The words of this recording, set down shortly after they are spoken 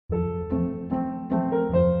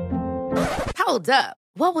Hold up.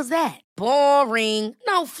 What was that? Boring.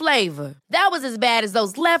 No flavor. That was as bad as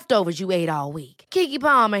those leftovers you ate all week. Keke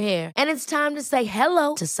Palmer here, and it's time to say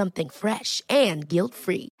hello to something fresh and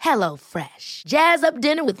guilt-free. Hello Fresh. Jazz up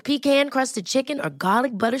dinner with pecan-crusted chicken or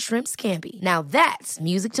garlic butter shrimp scampi. Now that's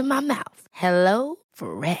music to my mouth. Hello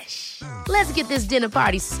Fresh. Let's get this dinner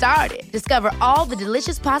party started. Discover all the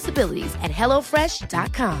delicious possibilities at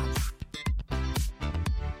hellofresh.com.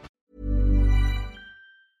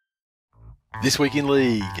 This week in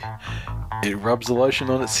League, it rubs the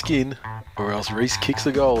lotion on its skin, or else Reece kicks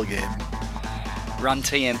the goal again. Run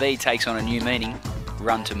TMB takes on a new meaning.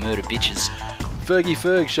 Run to murder bitches. Fergie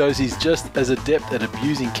Ferg shows he's just as adept at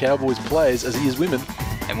abusing Cowboys players as he is women.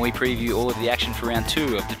 And we preview all of the action for round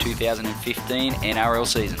 2 of the 2015 NRL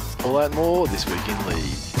season. All that and more this week in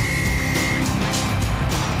League.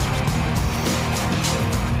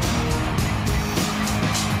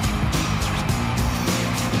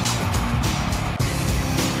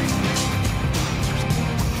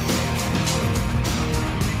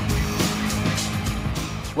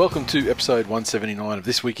 Welcome to episode 179 of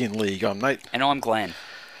This Week in League. I'm Nate. And I'm Glenn.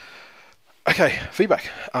 Okay, feedback.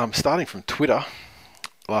 Starting from Twitter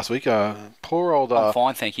last week. Poor old... I'm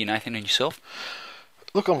fine, thank you, Nathan. And yourself?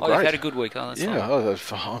 Look, I'm great. You've had a good week. Oh,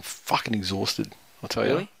 that's I'm fucking exhausted, I'll tell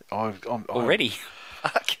really? you. I'm already?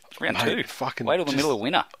 Fuck. Round 2. Fucking wait till the middle of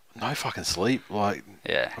winter. No fucking sleep. Like,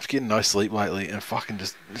 yeah. I was getting no sleep lately and fucking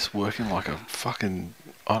just working like a fucking...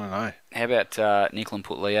 I don't know. How about Nicklin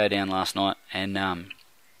put Leo down last night and...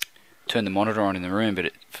 turned the monitor on in the room,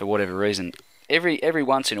 but for whatever reason, every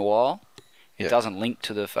once in a while, it doesn't link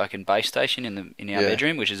to the fucking base station in our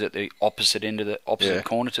bedroom, which is at the opposite end of the opposite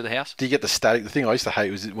corner to the house. Do you get the static? The thing I used to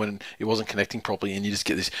hate was when it wasn't connecting properly, and you just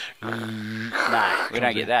get this. No, we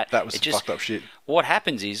don't get that. That was fucked up shit. What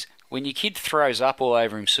happens is when your kid throws up all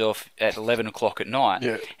over himself at 11 o'clock at night,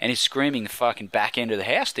 and he's screaming the fucking back end of the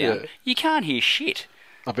house down, you can't hear shit.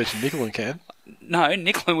 I bet you Nicklin can. No,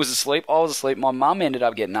 Nicklin was asleep. I was asleep. My mum ended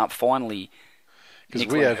up getting up finally.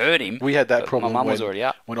 Nicklin heard him. We had that problem. My mum was already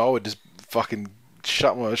up. When I would just fucking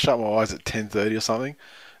shut my eyes at 10:30 or something,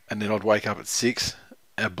 and then I'd wake up at 6,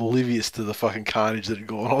 oblivious to the fucking carnage that had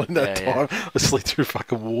gone on in that time. I sleep through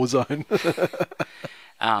fucking war zone.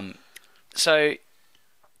 So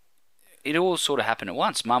it all sort of happened at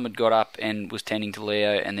once. Mum had got up and was tending to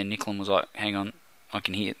Leo, and then Nicklin was like, "Hang on. I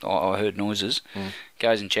can hear. I heard noises."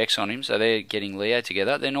 Goes and checks on him, so they're getting Leo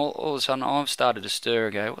together. Then all of a sudden, I've started to stir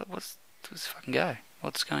and go, "What's fucking go?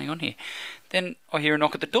 What's going on here?" Then I hear a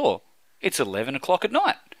knock at the door. It's 11 o'clock at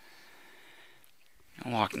night.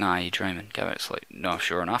 I'm like, "Nah, you're dreaming. Go back to sleep." No,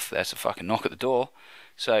 sure enough, that's a fucking knock at the door.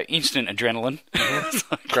 So instant adrenaline.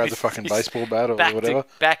 Like, grab the fucking baseball bat or whatever.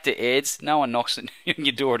 Back to Ed's. No one knocks at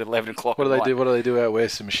your door at 11 o'clock. What do they do out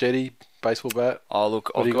west? Some machete, baseball bat. Oh look,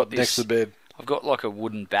 I've got this next to the bed. I've got like a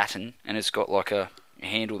wooden batten, and it's got like a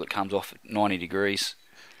handle that comes off at 90 degrees.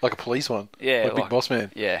 Like a police one? Yeah. Like Big Boss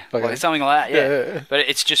Man? Yeah. Okay. Like something like that, yeah. But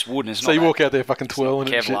it's just wooden. It's so you walk out there fucking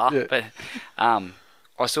twirling and shit. Kevlar. But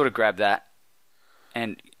I sort of grabbed that,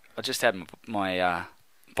 and I just had my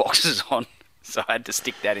boxes on, so I had to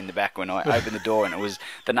stick that in the back when I opened the door, and it was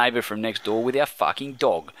the neighbour from next door with our fucking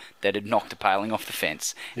dog that had knocked a paling off the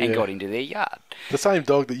fence and got into their yard. The same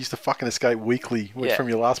dog that used to fucking escape weekly from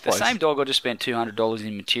your last place. The same dog. I just spent $200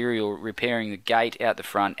 in material repairing the gate out the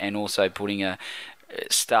front and also putting a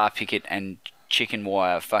star picket and chicken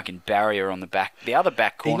wire fucking barrier on the back, the other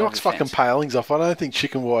back corner. He knocks of the fucking fence. palings off. I don't think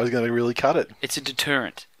chicken wire is going to really cut it. It's a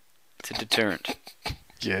deterrent.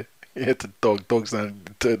 Yeah, it's a dog. Dogs don't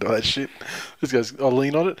deter that shit. This goes, I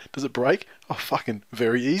lean on it. Does it break? Oh, fucking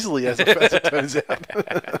very easily, as it turns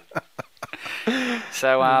out.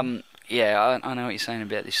 So, I know what you're saying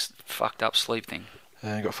about this fucked up sleep thing.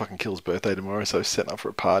 I got fucking Kill's birthday tomorrow, so setting up for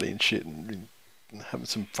a party and shit, and having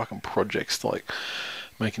some fucking projects like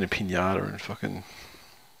making a piñata and fucking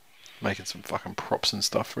making some fucking props and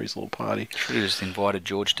stuff for his little party. Should have just invited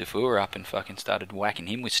George Defour up and fucking started whacking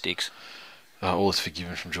him with sticks. All is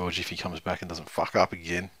forgiven from George if he comes back and doesn't fuck up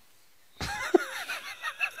again.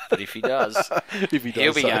 But if he does, he'll be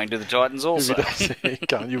going to the Titans also.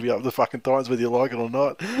 You'll be up with the fucking Titans whether you like it or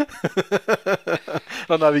not.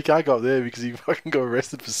 No, he can't go up there because he fucking got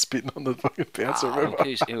arrested for spitting on the fucking bouncer. Look,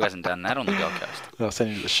 who hasn't done that on the Gold Coast? I'll send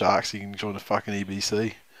him to the Sharks. He can join the fucking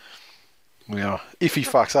EBC. Now, if he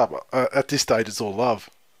fucks up, at this stage it's all love.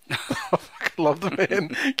 I fucking love the man.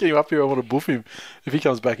 Get him up here. I want to boof him. If he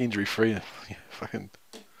comes back injury free, fucking.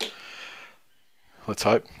 Let's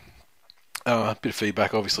hope. A bit of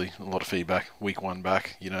feedback, obviously, a lot of feedback. Week 1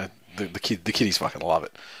 back, the kiddies fucking love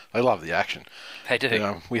it. They love the action. They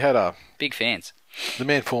do. We had big fans. The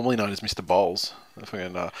man formerly known as Mr. Bowles, a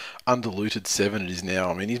fucking undiluted 7 it is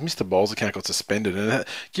now. I mean, his Mr. Bowles account got suspended, and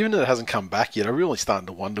given that it hasn't come back yet, I'm really starting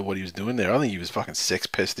to wonder what he was doing there. I think he was fucking sex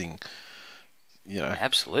pesting,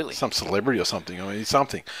 Absolutely. some celebrity or something. I mean,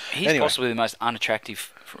 something. He's Anyway. possibly the most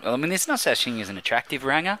unattractive. I mean, there's no such thing as an attractive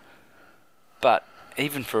ranger, but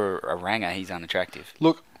even for a ranger, he's unattractive.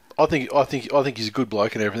 Look, I think he's a good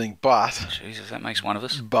bloke and everything, but Jesus, that makes one of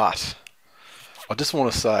us. I just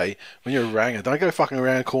want to say, when you're a ranger, don't go fucking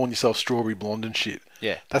around calling yourself strawberry blonde and shit.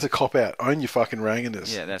 Yeah. That's a cop out. Own your fucking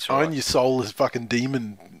rangerness. Yeah, that's right. Own your soulless fucking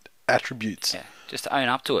demon attributes. Yeah, just own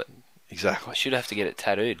up to it. Exactly. I should have to get it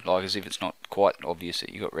tattooed, like as if it's not quite obvious that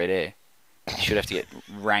you got red hair. You should have to get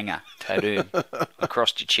ranger tattooed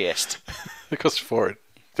across your chest. Across your forehead.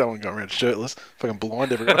 Don't want to go around shirtless. Fucking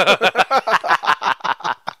blind everyone.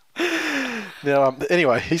 Now,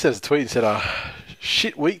 anyway, he says a tweet and said,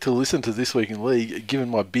 shit week to listen to This Week in League, given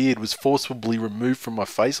my beard was forcibly removed from my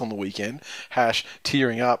face on the weekend. #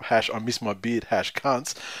 tearing up. # I miss my beard. #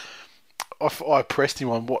 cunts. I pressed him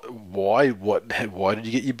on why did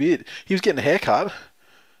you get your beard? He was getting a haircut.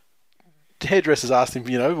 The hairdressers asked him,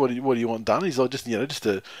 what do you want done? He's like, just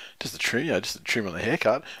a trim, just a trim on the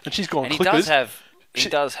haircut. And she's gone And clippers. he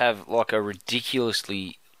does have like a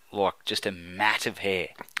ridiculously, like just a mat of hair.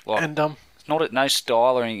 Like, And it's not no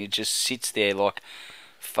style or anything. It just sits there like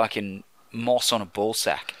fucking moss on a ball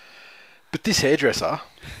sack. but this hairdresser,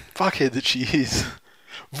 fuckhead that she is,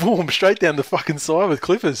 boom, straight down the fucking side with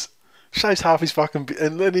clippers. Shaves half his fucking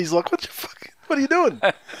and then he's like, what are you doing?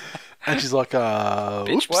 And she's like, Bitch,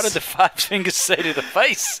 oops. why did the 5 fingers say to the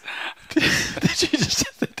face?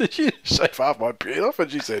 did you shave half my beard off?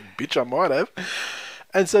 And she said, bitch, I might have.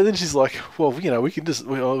 And so then she's like, well, we can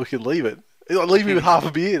leave it. Leave me with half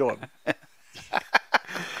a beard on.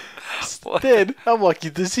 Then I'm like,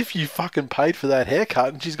 as if you fucking paid for that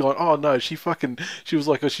haircut. And she's gone, oh no, she was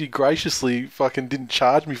like, she graciously fucking didn't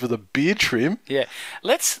charge me for the beard trim. Yeah,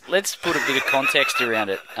 let's put a bit of context around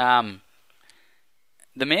it.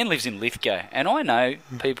 The man lives in Lithgow, and I know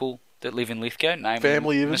people that live in Lithgow, namely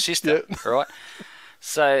Family even. my sister, Yeah. right?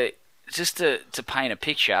 So just to paint a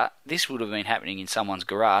picture, this would have been happening in someone's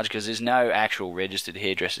garage because there's no actual registered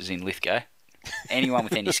hairdressers in Lithgow. Anyone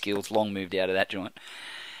with any skills long moved out of that joint.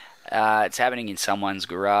 It's happening in someone's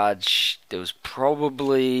garage. There was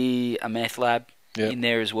probably a meth lab in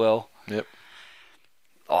there as well. Yep.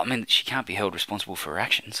 Oh, I mean, she can't be held responsible for her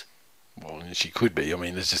actions. Well, she could be. I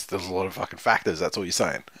mean, there's a lot of fucking factors. That's all you're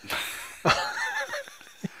saying.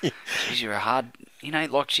 Jeez, you're a hard,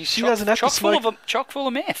 like she's doesn't have to smoke. chock full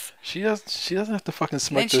of meth. She doesn't have to fucking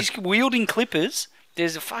smoke. And she's wielding clippers.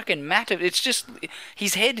 There's a fucking mat of. It's just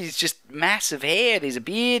his head is just massive hair. There's a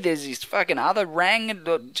beard. There's this fucking other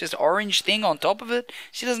just orange thing on top of it.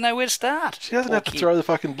 She doesn't know where to start. She doesn't have to throw the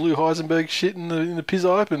fucking blue Heisenberg shit in the piss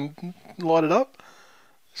pipe and light it up.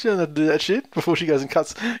 She doesn't have to do that shit before she goes and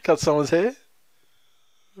cuts someone's hair.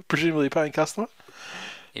 Presumably a paying customer.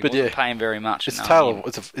 He But wasn't paying very much. It's no, Taylor.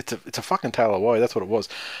 It's a fucking Taylor Way. That's what it was.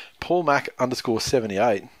 Paul Mac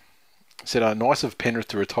 _78 said, nice of Penrith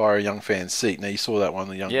to retire a young fan's seat. Now you saw that one,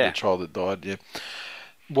 the young child that died. Yeah,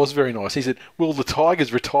 was very nice. He said, will the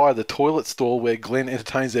Tigers retire the toilet stall where Glenn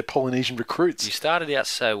entertains their Polynesian recruits? You started out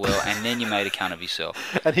so well, and then you made a cunt of yourself.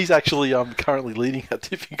 And he's actually currently leading that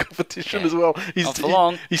tipping competition as well. Not for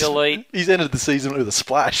long. Delete. He's ended the season with a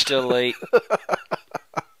splash. Delete.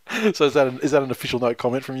 So is that an official note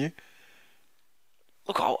comment from you?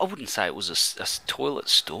 Look, I wouldn't say it was a toilet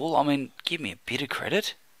stall. I mean, give me a bit of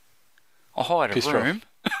credit. I hired a room.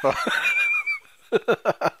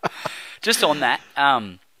 Just on that,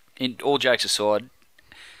 in all jokes aside,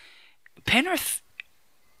 Penrith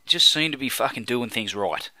just seem to be fucking doing things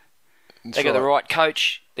right. They got the right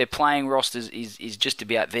coach. Their playing roster is just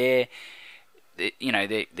about there.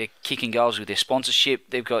 They're kicking goals with their sponsorship.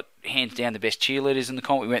 They've got hands down the best cheerleaders in the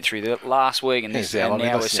comp. We went through that last week, and now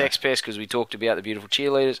we're sex pest because we talked about the beautiful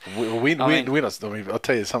cheerleaders. We're not. I mean, I'll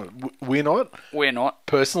tell you something. We're not. We're not.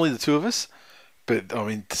 Personally, the two of us. But, I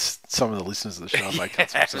mean, some of the listeners of the show make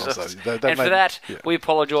cuts themselves. So and for that, we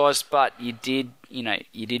apologise, but you did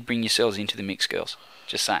bring yourselves into the mix, girls.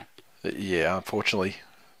 Just saying. Yeah, unfortunately.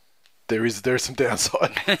 There is some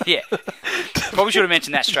downside. Yeah. Probably should have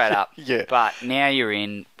mentioned that straight up. Yeah. But now you're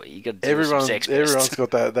in, you got to do some sex pest. Everyone's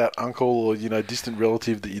got that uncle or, distant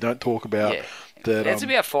relative that you don't talk about. Yeah. That's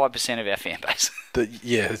about 5% of our fan base. About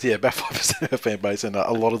 5% of our fan base, and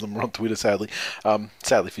a lot of them are on Twitter, sadly.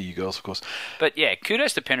 Sadly for you girls, of course. But yeah,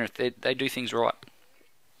 kudos to Penrith. They do things right.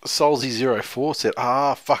 Soulsy04 said,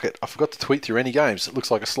 fuck it. I forgot to tweet through any games. It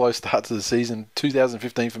looks like a slow start to the season.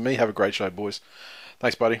 2015 for me. Have a great show, boys.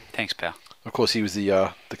 Thanks, buddy. Thanks, pal. Of course, he was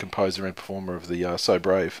the composer and performer of the So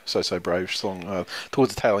Brave song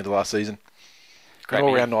towards the tail end of last season. Great An man.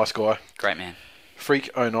 all-round nice guy. Great man.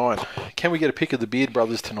 Freak09. Can we get a pic of the Beard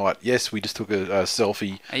Brothers tonight? Yes, we just took a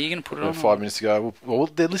selfie Are you going to put it on? 5 minutes ago. Well,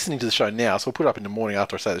 they're listening to the show now, so we'll put it up in the morning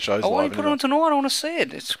after I say the show's Oh, why live. don't you put it on tonight? I want to see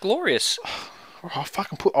it. It's glorious.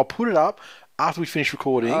 I'll put it up after we finish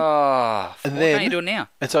recording. Oh, and why then don't you do it now?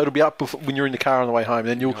 And so it'll be up when you're in the car on the way home.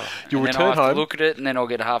 Then you'll And then return I'll have home. to look at it, and then I'll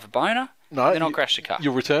get half a boner. No, then I'll crash the car.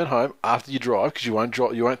 You'll return home after you drive because you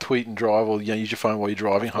won't tweet and drive or use your phone while you're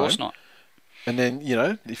driving home. Of course not. And then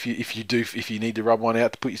if you need to rub one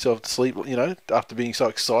out to put yourself to sleep, after being so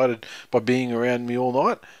excited by being around me all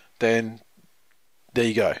night, then there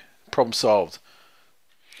you go. Problem solved.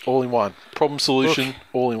 All in one. Problem solution.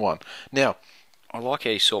 All in one. Now, I like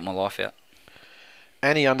how you sort my life out.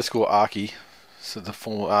 Annie_Archie, so the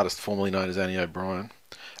former artist formerly known as Annie O'Brien.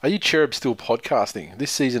 Are you cherub still podcasting?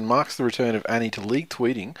 This season marks the return of Annie to league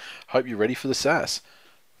tweeting. Hope you're ready for the sass.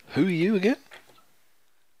 Who are you again?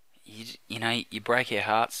 You break our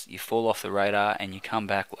hearts, you fall off the radar, and you come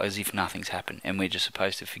back as if nothing's happened, and we're just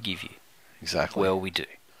supposed to forgive you. Exactly. Well, we do.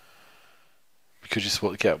 Because you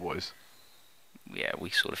support the Cowboys. Yeah, we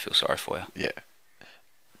sort of feel sorry for you. Yeah.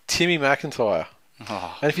 Timmy McIntyre.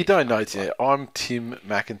 Oh, And if you don't know, I'm Tim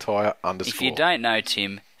McIntyre _. if you don't know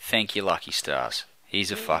Tim, thank you, lucky stars.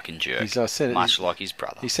 He's a fucking jerk. Much like his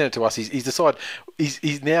brother. He sent it to us. He's decided.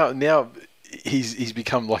 He's now. He's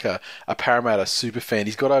become like a Parramatta super fan.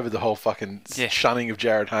 He's got over the whole fucking shunning of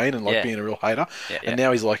Jared Hayne and being a real hater. And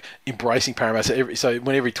now he's like embracing Parramatta. So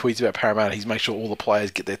whenever he tweets about Parramatta, he's makes sure all the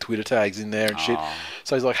players get their Twitter tags in there and shit.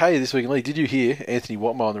 So he's like, hey, this week in league, did you hear Anthony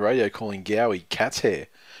Watmough on the radio calling Gowie cat's hair?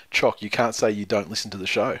 Chock, you can't say you don't listen to the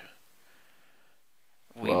show.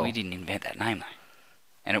 We didn't invent that name, though.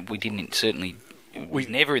 And we didn't, certainly, it was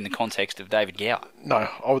never in the context of David Gower. No,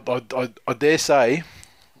 I dare say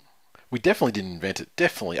we definitely didn't invent it.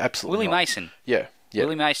 Definitely, absolutely Willie not. Mason. Yeah.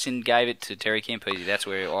 Willie Mason gave it to Terry Campese. That's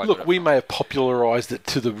where I Look, got it we from. may have popularised it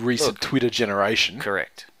to the recent Twitter generation.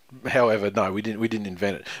 Correct. However, no, we didn't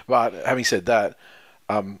invent it. But having said that,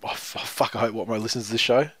 I hope Watmo listens to this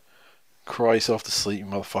show. Cry yourself to sleep, you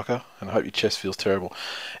motherfucker, and I hope your chest feels terrible.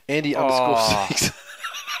 Andy _6.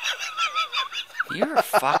 You're a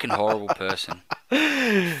fucking horrible person.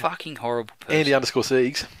 Fucking horrible person. Andy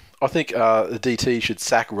 _Siegs. I think the DT should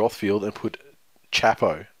sack Rothfield and put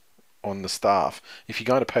Chapo on the staff. If you're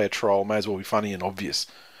going to pay a troll, may as well be funny and obvious.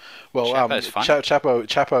 Well, Chapo's funny.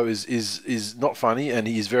 Chapo is not funny, and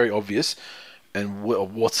he is very obvious. And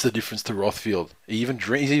what's the difference to Rothfield? He's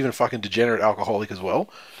even a fucking degenerate alcoholic as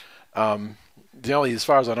well. As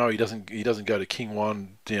far as I know, he doesn't go to King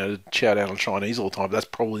One, to chow down on Chinese all the time. But that's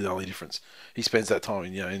probably the only difference. He spends that time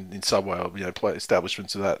in Subway or play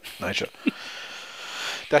establishments of that nature.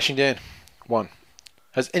 Dashing Dan, 1.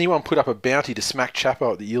 Has anyone put up a bounty to smack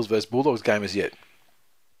Chapo at the Eels vs Bulldogs game as yet?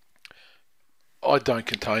 I don't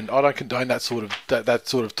condone that sort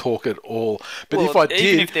of talk at all. But if I did,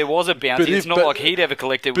 even if there was a bounty, it's not like he'd ever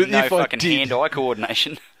collected with no fucking hand-eye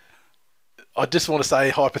coordination. I just want to say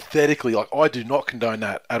hypothetically, I do not condone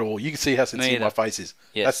that at all. You can see how sincere my face is.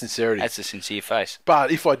 Yes, that's sincerity. That's a sincere face.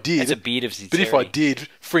 But if I did, that's a beard of sincerity. But if I did,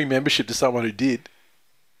 free membership to someone who did.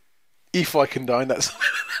 If I condone that,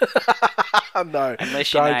 no.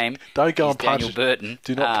 Unless your name don't go is and punch Daniel Burton.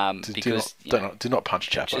 Do not do not punch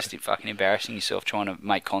Chapo. Just fucking embarrassing yourself trying to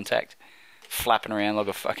make contact, flapping around like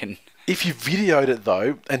a fucking. If you videoed it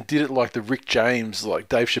though and did it like the Rick James, like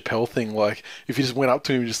Dave Chappelle thing, like if you just went up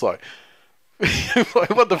to him and just like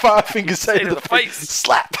what the five fingers say to the face,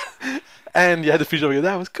 slap, and you had the visual go,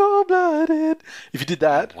 that was cold-blooded. If you did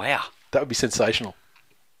that, wow, that would be sensational.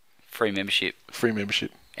 Free membership.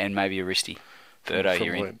 And maybe a wristy. Birdo,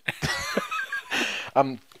 you're in.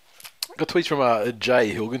 Got tweets from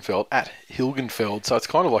Jay Hilgenfeld at Hilgenfeld. So it's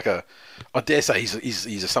kind of like I dare say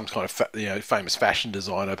he's some kind of famous fashion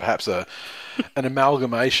designer, perhaps an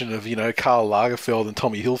amalgamation of Karl Lagerfeld and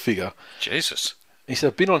Tommy Hilfiger. Jesus. He said,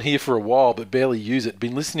 I've been on here for a while, but barely use it.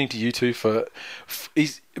 Been listening to you two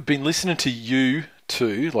he's been listening to you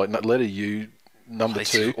two, like letter U. Number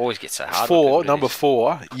 2. Always gets so hard. Number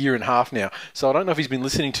 4, year and a half now. So I don't know if he's been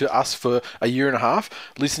listening to us for a year and a half,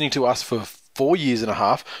 listening to us for 4 years and a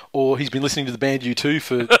half, or he's been listening to the band U2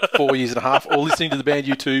 for 4 years and a half, or listening to the band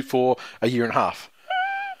U2 for a year and a half.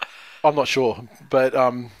 I'm not sure, but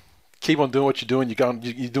keep on doing what you're doing.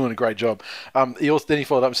 You're doing a great job. He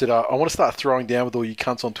followed up and said, I want to start throwing down with all you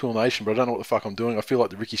cunts on Tool Nation, but I don't know what the fuck I'm doing. I feel like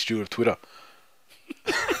the Ricky Stewart of Twitter.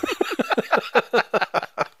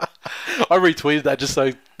 I retweeted that just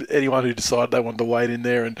so anyone who decided they wanted to wade in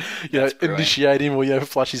there and That's brilliant. initiate him or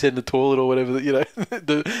flush his head in the toilet or whatever.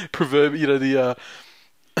 The proverbial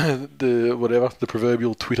the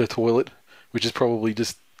proverbial Twitter toilet, which is probably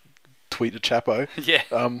just tweet a Chapo. Yeah.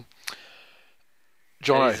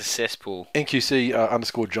 Jono, That is a cesspool. NQC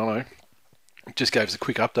 _ Jono just gave us a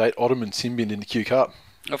quick update. Ottoman Simbin in the Q Cup.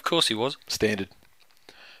 Of course he was. Standard.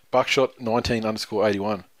 Buckshot 19 _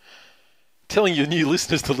 81. Telling your new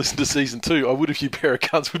listeners to listen to season 2. I would if you pair of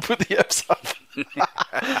cunts would put the apps up.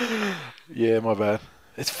 Yeah, my bad.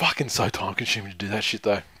 It's fucking so time consuming to do that shit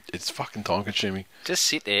though. It's fucking time consuming. Just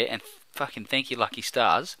sit there and fucking thank your lucky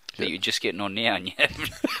stars that you're just getting on now and you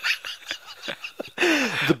haven't.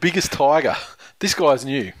 The biggest tiger. This guy's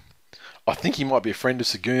new. I think he might be a friend of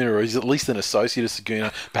Saguna, or he's at least an associate of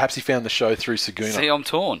Saguna. Perhaps he found the show through Saguna. See, I'm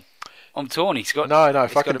torn. He's got No,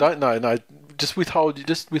 he's fucking got don't. No. Just withhold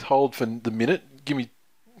for the minute. Give me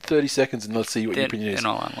 30 seconds and let's see what your opinion is.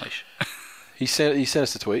 Then I'll unleash. He sent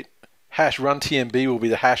us a tweet. #RunTMB will be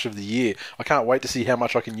the hash of the year. I can't wait to see how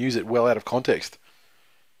much I can use it well out of context.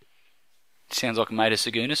 Sounds like a mate of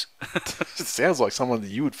Sagunas. It sounds like someone that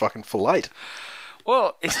you would fucking fillet.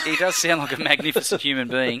 Well, he does sound like a magnificent human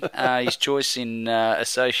being. His choice in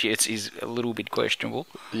associates is a little bit questionable.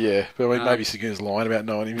 Yeah, but I mean, maybe Saguna's lying about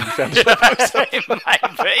knowing him. He found the show.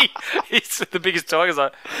 Maybe. He's the biggest tiger's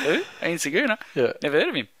like, who? Ian Saguna? Yeah. Never heard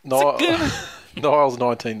of him. Niles Saguna.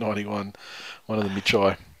 1991, one of the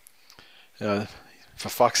Mitchai. For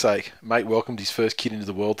fuck's sake, mate welcomed his first kid into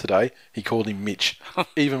the world today. He called him Mitch.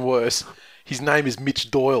 Even worse, his name is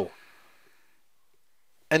Mitch Doyle.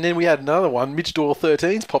 And then we had another one, Mitch Doyle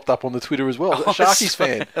 13's popped up on the Twitter as well. A Sharkies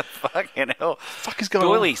fan. Fucking hell. Fuck is going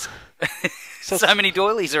Doilies. So many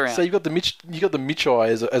doilies around. So you got the Mitchai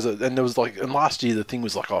as a, and there was like, and last year the thing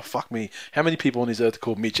was like, oh fuck me, how many people on this earth are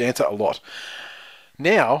called Mitch? Answer, a lot.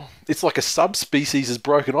 Now it's like a subspecies has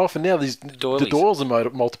broken off, and now the doilies are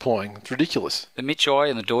multiplying. It's ridiculous. The Mitchai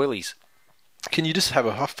and the doilies. Can you just have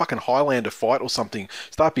a fucking Highlander fight or something?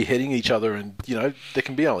 Start beheading each other, and there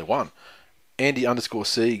can be only one. Andy _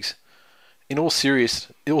 Siegs. In all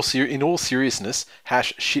seriousness,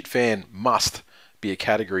 #shitfan must be a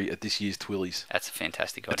category at this year's Twillies. That's a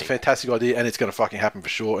fantastic idea. It's a fantastic idea, and it's going to fucking happen for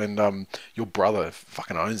sure. And your brother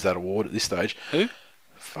fucking owns that award at this stage. Who?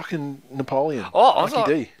 Fucking Napoleon. Oh, I was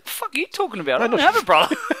Lucky like, D. the fuck are you talking about? No, I don't not- have a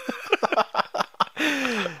brother.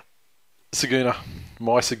 Saguna,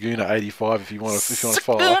 my Saguna 85. If you want to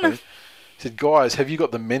follow up with it. He said, guys, have you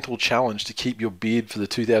got the mental challenge to keep your beard for the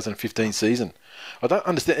 2015 season? I don't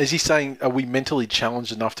understand. Is he saying, are we mentally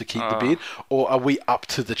challenged enough to keep the beard, or are we up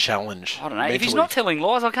to the challenge? I don't know. If he's mentally? not telling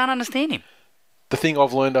lies, I can't understand him. The thing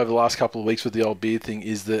I've learned over the last couple of weeks with the old beard thing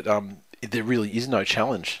is that there really is no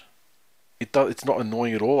challenge. It's not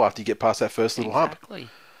annoying at all after you get past that first little hump. Exactly.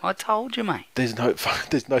 I told you, mate. There's no.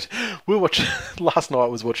 We were watching last night. I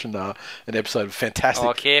was watching an episode of Fantastic.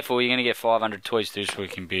 Oh, careful! You're going to get 500 tweets this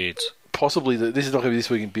week in beards. Possibly this is not going to be this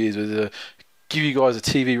week in beers, but give you guys a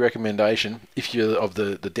TV recommendation if you're of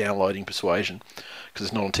the downloading persuasion, because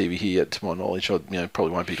it's not on TV here yet, to my knowledge.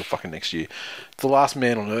 Probably won't be till fucking next year. The Last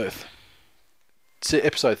Man on Earth.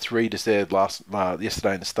 Episode 3 just aired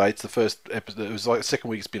yesterday in the States. The first episode, it was like the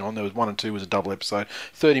second week it's been on. There was 1 and 2 was a double episode,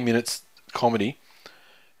 30 minutes comedy.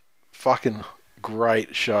 Fucking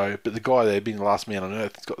great show. But the guy there being the last man on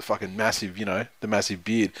Earth, he's got the fucking massive, the massive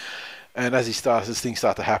beard. And as things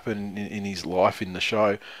start to happen in his life in the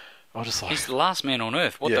show, I was just like, he's the last man on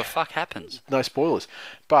Earth. What the fuck happens? No spoilers,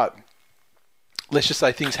 but let's just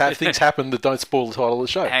say things happen that don't spoil the title of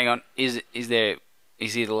the show. Hang on, is he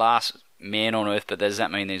the last man on Earth? But does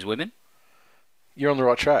that mean there's women? You're on the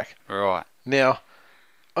right track. Right. Now,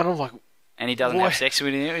 and I'm like, and he doesn't have sex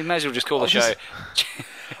with him. He may as well just call the show.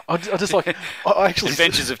 I just like, I actually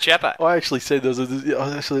Adventures of Chapper. I actually said there was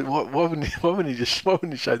why wouldn't he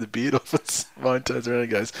shave the beard off? And Simone turns around and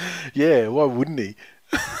goes, yeah, why wouldn't he?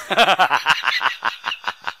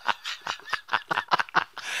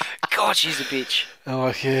 God, she's a bitch.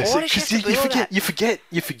 Oh yeah, because you forget it.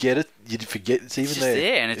 You forget it's even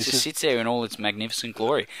there, and it just sits there in all its magnificent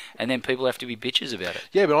glory, and then people have to be bitches about it.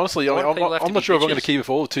 Yeah, but honestly, I'm not sure if I'm going to keep it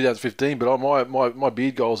for all of 2015. But my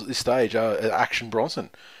beard goals at this stage are Action Bronson.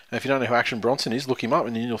 And if you don't know who Action Bronson is, look him up,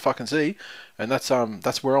 and you'll fucking see. And that's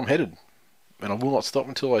where I'm headed. And I will not stop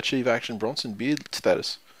until I achieve Action Bronson beard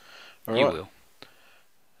status. All right. You will.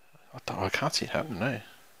 I can't see it happening.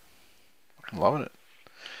 I'm loving it.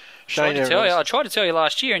 Shane I Aaron tried to tell you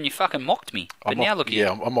last year, and you fucking mocked me. But now look at you.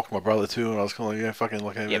 Yeah, I mocked my brother too, and I was kind of like, fucking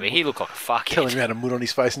like... Yeah, but he looked like a fuckhead. Telling him how to mud on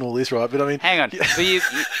his face and all this, right? But I mean... Hang on. But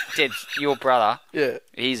Dad, your brother, Yeah.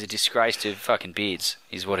 he's a disgrace to fucking beards,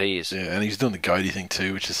 is what he is. Yeah, and he's doing the goatee thing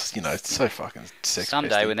too, which is, it's so fucking sex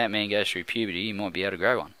Someday when that man goes through puberty, he might be able to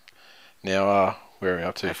grow one. Now, where are we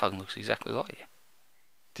up to? That fucking looks exactly like you.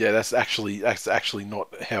 Yeah, that's actually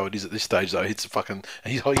not how it is at this stage, though. It's fucking...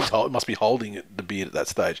 He must be holding the beard at that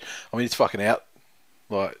stage. I mean, it's fucking out.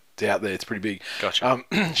 Like, it's out there. It's pretty big. Gotcha.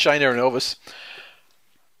 Shane Aaron Elvis.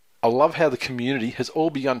 I love how the community has all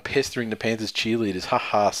begun pestering the Panthers cheerleaders.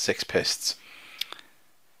 Ha, sex pests.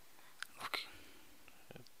 Look.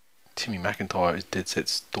 Timmy McIntyre is dead set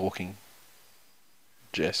stalking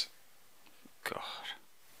Jess. God.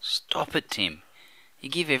 Stop it, Tim. You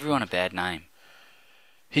give everyone a bad name.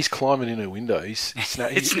 He's climbing in her window. He's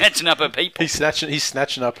snatching up her people. He's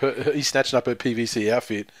snatching up her PVC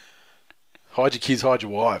outfit. Hide your kids, hide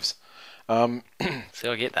your wives. See,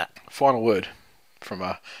 I get that. Final word from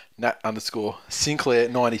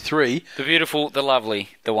Nat_Sinclair93. The beautiful, the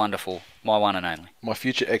lovely, the wonderful, my one and only. My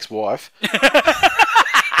future ex-wife.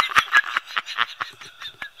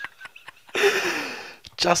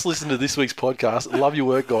 Just listen to this week's podcast. Love your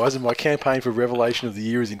work, guys, and my campaign for Revelation of the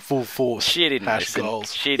Year is in full force. She didn't listen.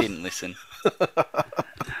 Goals. She didn't listen.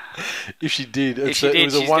 If she did, it was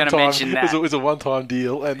she's going to mention that. It was a one-time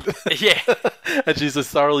deal, and yeah, and she's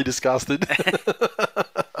just thoroughly disgusted.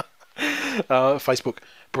 Facebook.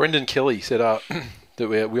 Brendan Kelly said that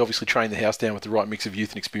we obviously trained the house down with the right mix of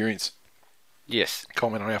youth and experience. Yes.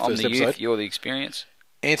 Comment on our I'm first the episode. Youth, you're the experience.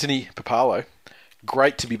 Anthony Papalo.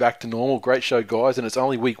 Great to be back to normal. Great show, guys. And it's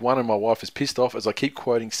only week 1 and my wife is pissed off as I keep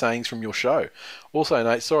quoting sayings from your show. Also,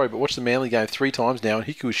 Nate, sorry, but watch the Manly game 3 times now and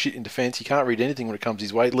Hiku is shit in defence. He can't read anything when it comes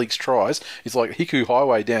his way. Leaks tries. It's like Hiku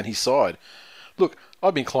highway down his side. Look,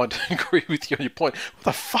 I'd be inclined to agree with you on your point. What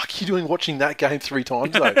the fuck are you doing watching that game 3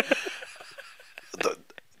 times, though?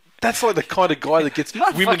 That's like the kind of guy that gets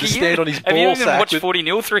women to stand on his ball sack. Have you even watched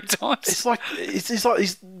 40-0 3 times? It's like he's one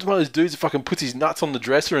of those dudes that fucking puts his nuts on the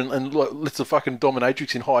dresser and lets the fucking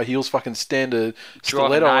dominatrix in high heels fucking stand a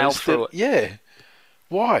stiletto on his through it. Yeah.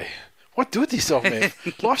 Why? What do with yourself, man?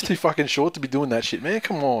 Life's too fucking short to be doing that shit, man.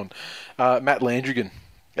 Come on. Matt Landrigan,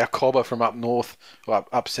 our cobber from up north, or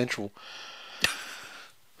up central.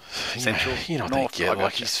 Central, you know north, yeah,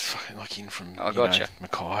 like he's fucking like in from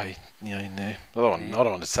Mackay, in there. I don't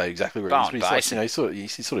want to say exactly where he is, but he's like,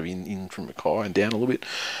 he's sort of in from Mackay and down a little bit.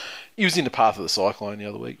 He was in the path of the cyclone the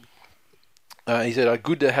other week. He said,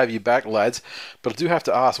 good to have you back, lads, but I do have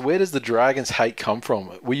to ask, where does the Dragons' hate come from?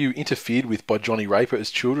 Were you interfered with by Johnny Raper as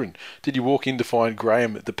children? Did you walk in to find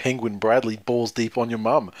Graham, the Penguin Bradley, balls deep on your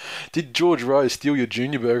mum? Did George Rose steal your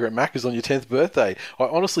junior burger at Macca's on your 10th birthday? I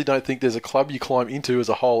honestly don't think there's a club you climb into as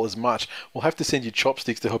a whole as much. We'll have to send you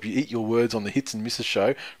chopsticks to help you eat your words on the Hits and Misses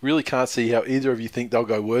show. Really can't see how either of you think they'll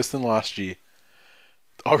go worse than last year.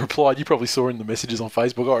 I replied, you probably saw in the messages on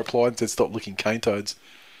Facebook, I replied and said, stop licking cane toads.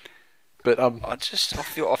 But I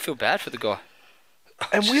feel bad for the guy.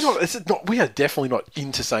 And we are definitely not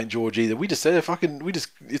into St. George either. We just say if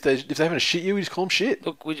they having a shit you, we just call them shit.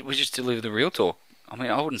 Look, we just deliver the real talk. I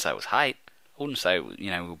mean, I wouldn't say it was hate. I wouldn't say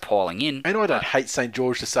we were piling in. And I don't hate St.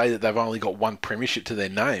 George to say that they've only got one premiership to their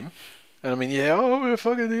name. And I mean,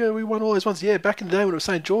 we won all those ones. Yeah, back in the day when it was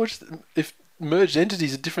St. George, if merged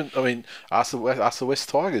entities are different. I mean, ask the West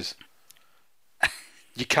Tigers.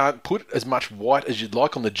 You can't put as much white as you'd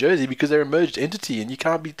like on the jersey because they're a merged entity, and you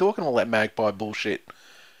can't be talking all that magpie bullshit.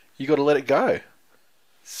 You got to let it go.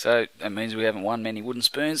 So that means we haven't won many wooden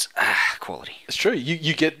spoons. Quality. It's true.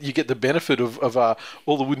 You get the benefit of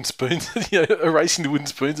all the wooden spoons, erasing the wooden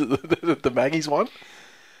spoons that the Maggies won.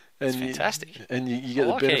 It's fantastic. You get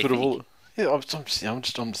the benefit of all. Yeah, I'm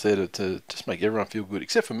just there to just make everyone feel good,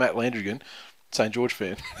 except for Matt Landrigan, St. George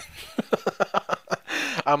fan.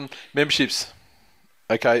 Memberships.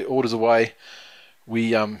 Okay, orders away.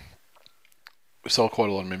 We sold quite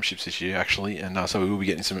a lot of memberships this year, actually, and so we will be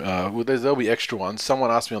getting some. There'll be extra ones.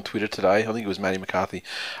 Someone asked me on Twitter today. I think it was Matty McCarthy.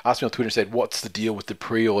 Asked me on Twitter and said, "What's the deal with the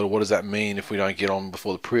pre-order? What does that mean if we don't get on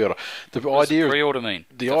before the pre-order?" What does pre-order mean?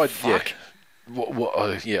 The idea.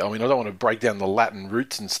 Yeah. I mean, I don't want to break down the Latin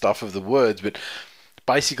roots and stuff of the words, but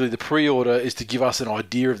basically, the pre-order is to give us an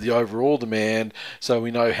idea of the overall demand so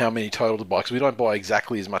we know how many total to buy. Because we don't buy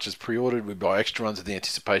exactly as much as pre-ordered. We buy extra ones with the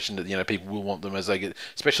anticipation that people will want them as they get,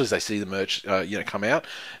 especially as they see the merch come out.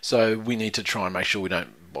 So we need to try and make sure we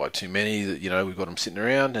don't buy too many, that we've got them sitting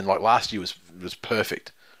around. And like last year was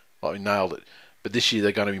perfect. Like we nailed it. But this year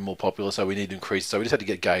they're going to be more popular, so we need to increase. So we just had to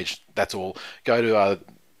get gauged. That's all. Go to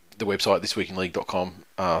the website, thisweekinleague.com.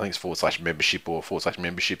 I think it's /membership or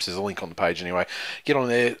 /memberships. There's a link on the page anyway. Get on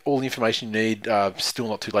there. All the information you need. Still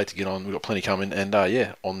not too late to get on. We've got plenty coming. And,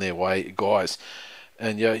 on their way, guys.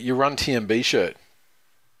 And, your Run TMB shirt.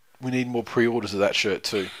 We need more pre-orders of that shirt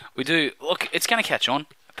too. We do. Look, it's going to catch on.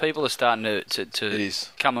 People are starting to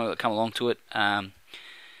come along to it.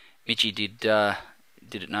 Mitchie did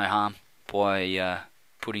it no harm by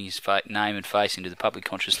putting his name and face into the public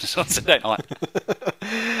consciousness on Saturday night.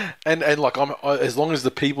 and like as long as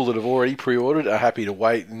the people that have already pre-ordered are happy to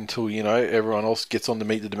wait until everyone else gets on to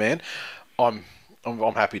meet the demand, I'm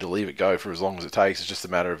happy to leave it go for as long as it takes. It's just a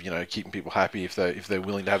matter of keeping people happy if they're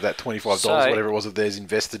willing to have that $25 whatever it was of theirs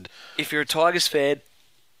invested. If you're a Tigers fan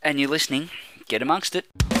and you're listening, get amongst it.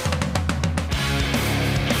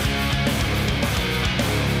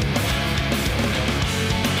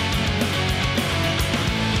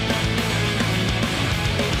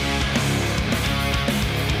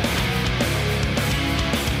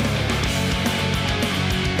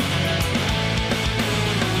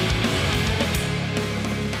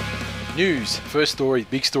 News. First story,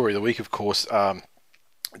 big story of the week, of course,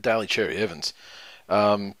 Daly Cherry Evans.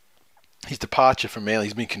 His departure from Manly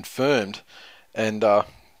has been confirmed, and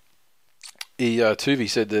Tuvey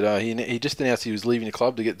said that he just announced he was leaving the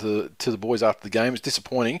club to get to the boys after the game. It's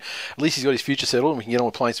disappointing. At least he's got his future settled and we can get on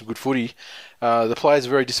with playing some good footy. The players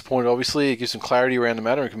are very disappointed, obviously. It gives some clarity around the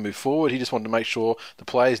matter and can move forward. He just wanted to make sure the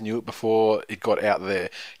players knew it before it got out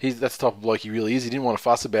there. That's the type of bloke he really is. He didn't want to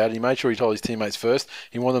fuss about it. He made sure he told his teammates first.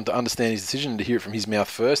 He wanted them to understand his decision and to hear it from his mouth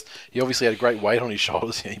first. He obviously had a great weight on his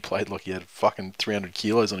shoulders. He played like he had fucking 300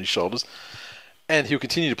 kilos on his shoulders. And he'll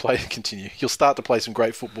He'll start to play some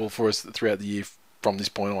great football for us throughout the year from this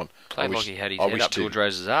point on. Played like he had his head up George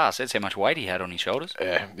Rose's ass. That's how much weight he had on his shoulders.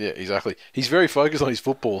 Yeah, exactly. He's very focused on his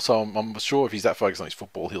football, so I'm sure if he's that focused on his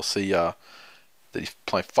football, he'll see that he's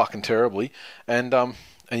playing fucking terribly, and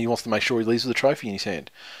he wants to make sure he leaves with a trophy in his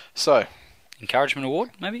hand. So, encouragement award,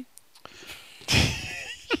 maybe.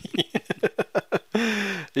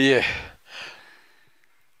 Yeah.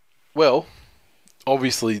 Well,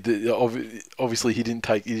 obviously he didn't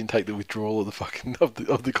take the withdrawal of the fucking of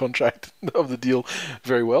the contract of the deal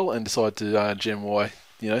very well, and decided to Gem Y,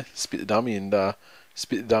 spit the dummy and go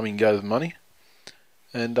to the money,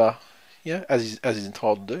 and as he's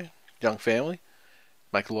entitled to do. Young family,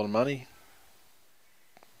 make a lot of money,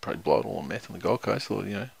 probably blow it all on meth on the Gold Coast, or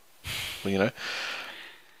We're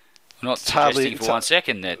not suggesting for 1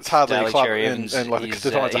 second that Daly Cherry Evans is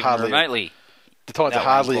the Titans are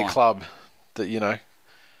hardly a club that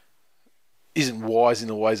isn't wise in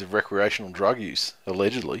the ways of recreational drug use,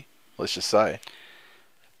 allegedly. Let's just say,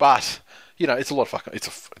 but it's a lot of fucking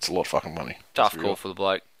it's a lot of fucking money. Tough call for the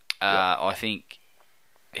bloke. I think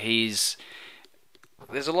there's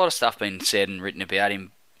a lot of stuff being said and written about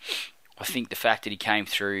him. I think the fact that he came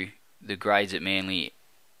through the grades at Manly,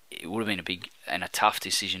 it would have been a big and a tough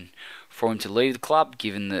decision for him to leave the club,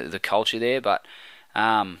 given the culture there. But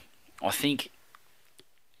I think,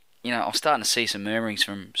 I'm starting to see some murmurings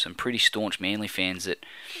from some pretty staunch Manly fans that,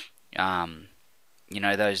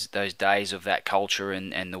 those days of that culture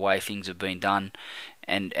and the way things have been done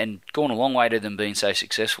and gone a long way to them being so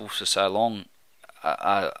successful for so long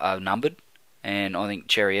are numbered. And I think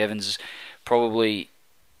Cherry Evans probably,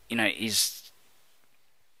 is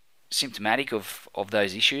symptomatic of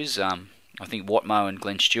those issues. I think Watmo and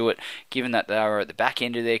Glenn Stewart, given that they are at the back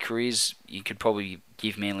end of their careers, you could probably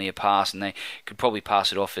give Manly a pass, and they could probably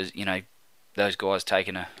pass it off as, those guys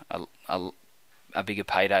taking a bigger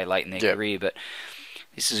payday late in their career. But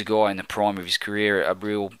this is a guy in the prime of his career, a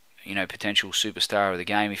real, potential superstar of the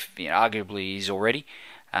game. If arguably he's already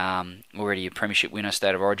a premiership winner,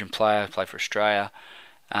 state of origin player, played for Australia,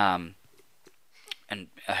 and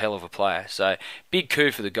a hell of a player. So big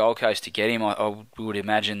coup for the Gold Coast to get him. I would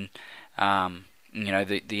imagine, the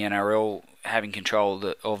NRL having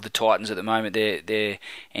control of the Titans at the moment, their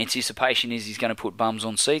anticipation is he's going to put bums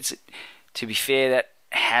on seats. To be fair, that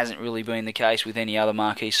hasn't really been the case with any other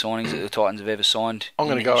marquee signings that the Titans have ever signed. I'm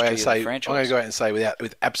going to go out and say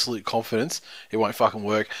with absolute confidence it won't fucking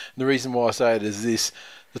work. And the reason why I say it is this: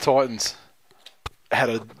 the Titans had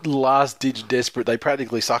a last-ditch desperate. They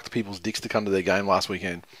practically sucked people's dicks to come to their game last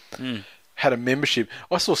weekend. Had a membership.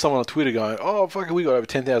 I saw someone on Twitter going, "Oh, fucking, we got over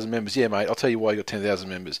 10,000 members." Yeah, mate, I'll tell you why you got 10,000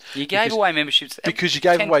 members. You gave away memberships because you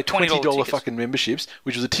gave away $20 fucking memberships,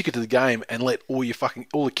 which was a ticket to the game, and let all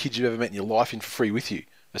the kids you've ever met in your life in for free with you.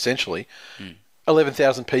 Essentially,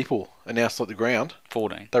 11,000 people announced at the ground.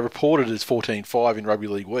 14. They reported as 14.5 in Rugby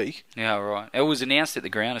League Week. Yeah, right. It was announced at the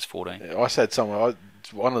ground as 14. I said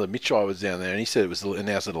one of the Mitchell was down there, and he said it was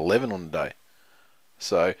announced at 11 on the day.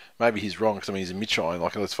 So maybe he's wrong because, I mean, he's a midshine.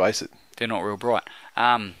 Like, let's face it. They're not real bright.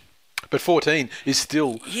 But 14 is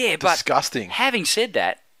still disgusting. But having said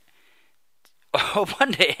that, I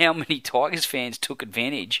wonder how many Tigers fans took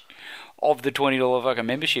advantage of the $20 fucking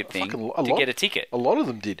membership thing to get a ticket. A lot of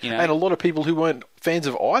them did. You know? And a lot of people who weren't fans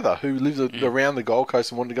of either, who lived around the Gold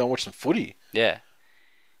Coast and wanted to go and watch some footy. Yeah.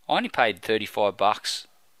 I only paid $35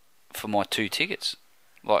 for my 2 tickets.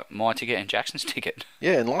 Like my ticket and Jackson's ticket.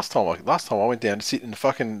 Yeah, and last time I went down to sit in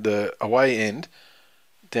the away end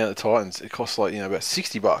down at the Titans, it cost like, about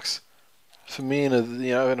 $60 for me and a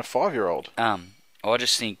 5-year-old. I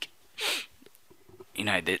just think,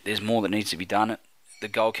 there's more that needs to be done at the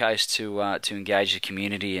Gold Coast to engage the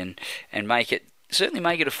community and make it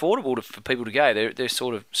affordable for people to go. They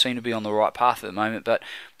sort of seem to be on the right path at the moment, but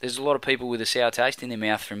there's a lot of people with a sour taste in their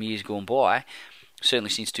mouth from years gone by,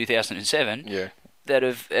 certainly since 2007. Yeah. That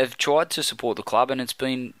have tried to support the club, and it's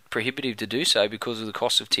been prohibitive to do so because of the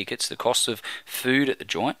cost of tickets, the cost of food at the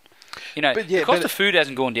joint. The cost of food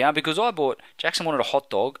hasn't gone down because Jackson wanted a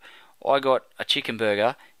hot dog, I got a chicken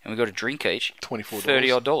burger, and we got a drink each. $24.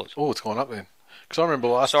 $30. Oh, it's gone up then. Because I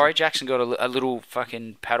remember Jackson got a little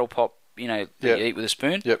fucking paddle pop, that you eat with a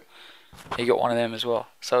spoon. Yep. He got one of them as well.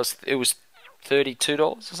 So it was $32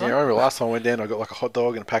 or something. Yeah, I remember last time I went down, I got like a hot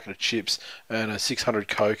dog and a packet of chips and a 600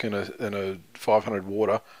 Coke and a 500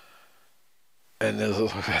 water. And there was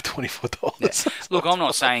about $24. Yeah. Look, I'm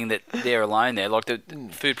not saying that they're alone there. Like, the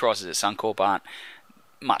food prices at Suncorp aren't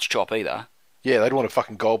much chop either. Yeah, they'd want to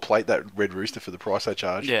fucking gold plate that Red Rooster for the price they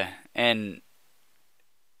charge. Yeah, and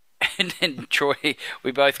then Troy,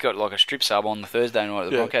 we both got like a strip sub on the Thursday night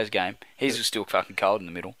of the Broncos game. He's still fucking cold in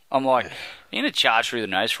the middle. I'm like, you're going to charge through the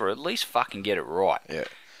nose for it, at least fucking get it right. Yeah.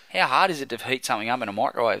 How hard is it to heat something up in a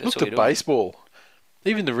microwave? Look at baseball.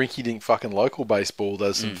 Even the rinky-dink fucking local baseball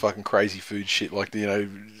does some fucking crazy food shit, like,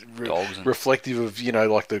 dogs and reflective of,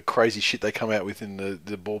 like the crazy shit they come out with in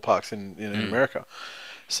the ballparks in America.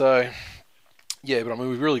 So... yeah, but I mean,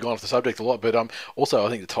 we've really gone off the subject a lot. But also, I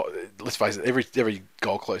think let's face it, every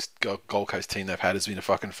Gold Coast team they've had has been a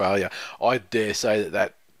fucking failure. I dare say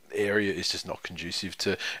that area is just not conducive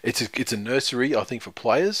to. It's a nursery, I think, for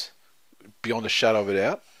players, beyond a shadow of a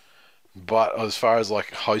doubt. But as far as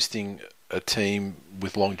like hosting a team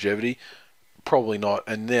with longevity, probably not.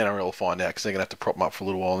 And the NRL will find out because they're gonna have to prop them up for a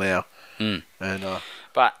little while now. And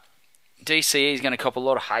but DCE is going to cop a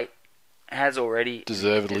lot of hate. Has already.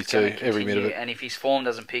 Deservedly too, every minute of it. And if his form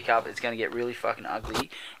doesn't pick up, it's going to get really fucking ugly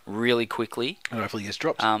really quickly. And hopefully he gets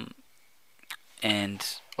dropped. And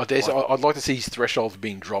I'd like to see his threshold for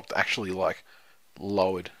being dropped actually like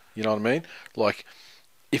lowered. You know what I mean? Like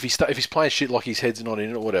if he's playing shit like his head's not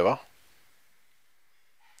in it or whatever,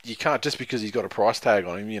 you can't, just because he's got a price tag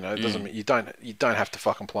on him. It doesn't mean you don't have to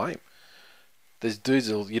fucking play him. There's dudes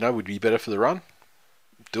that would be better for the run.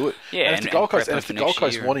 Do it. Yeah, and if the Gold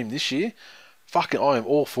Coast want him this year, fucking, I am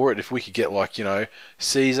all for it. If we could get like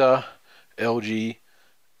Caesar, LG,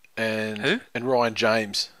 and Ryan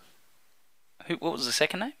James. What was the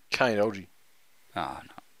second name? Kane LG. Oh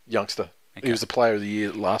no, youngster. Okay. He was the Player of the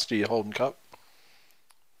Year last year, Holden Cup.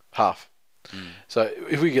 Half. So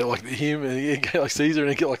if we get like him and get like Caesar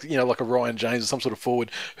and get like like a Ryan James or some sort of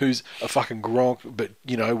forward who's a fucking Gronk, but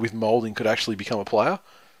with moulding could actually become a player,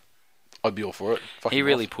 I'd be all for it. He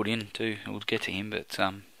really put in too. We'll get to him, but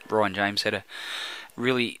Ryan James had a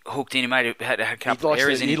really hooked in. He had a couple of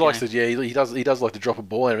errors in his game. He does like to drop a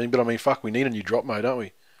ball and everything. But I mean, fuck, we need a new drop mode, don't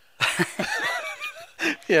we?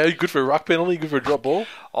 Yeah, good for a ruck penalty, good for a drop ball.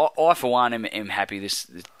 I for one am happy this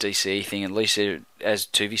DCE thing. At least, as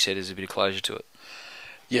Tuvi said, there's a bit of closure to it.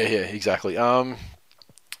 Yeah, exactly. And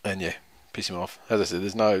yeah, piss him off. As I said,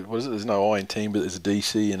 there's no I in team, but there's a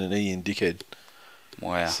DC and an E in dickhead.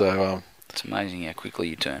 Wow. So it's amazing how quickly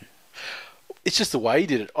you turn. It's just the way he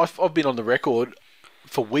did it. I've been on the record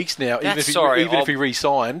for weeks now. Even if he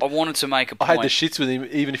re-signed, I wanted to make a point. I had the shits with him.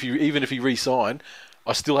 Even if he re-signed,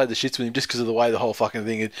 I still had the shits with him just because of the way the whole fucking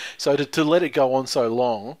thing is. So to let it go on so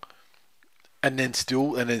long, and then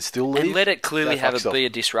still leave, and let it clearly be a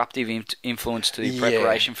disruptive influence to the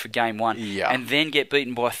preparation for game one, and then get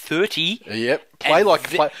beaten by 30. Yep. Play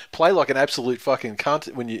like an absolute fucking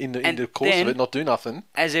cunt when you're in the course of it, not do nothing.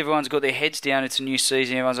 As everyone's got their heads down, it's a new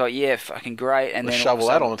season. Everyone's like, yeah, fucking great, and then shovel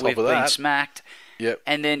that on the top of that. We've been smacked. Yep.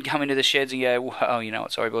 And then come into the sheds and go, well, you know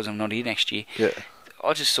what? Sorry, boys, I'm not here next year. Yeah.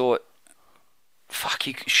 I just thought, fuck,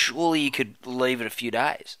 surely you could leave it a few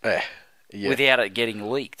days. Without it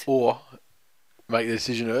getting leaked. Or make the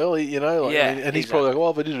decision early, and he's probably like,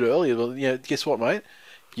 well, if I did it earlier, well, guess what, mate?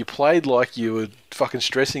 You played like you were fucking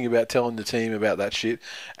stressing about telling the team about that shit,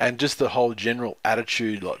 and just the whole general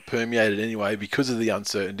attitude like permeated anyway because of the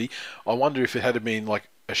uncertainty. I wonder if it had been like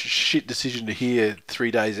a shit decision to hear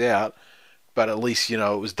 3 days out, but at least it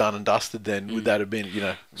was done and dusted. Then would that have been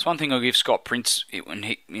It's one thing I'll give Scott Prince when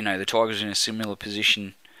the Tigers were in a similar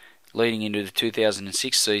position leading into the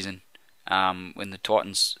 2006 season, when the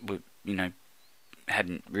Titans were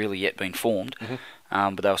hadn't really yet been formed.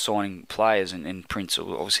 But they were signing players, and Prince,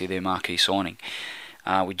 obviously their marquee signing.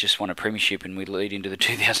 We just won a premiership, and we lead into the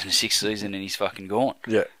 2006 season, and he's fucking gone.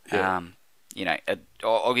 Yeah.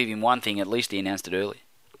 I'll give him one thing. At least he announced it early.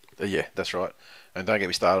 Yeah, that's right. And don't get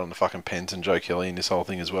me started on the fucking Pens and Joe Kelly and this whole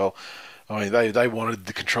thing as well. I mean, they wanted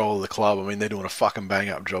the control of the club. I mean, they're doing a fucking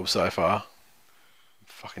bang-up job so far.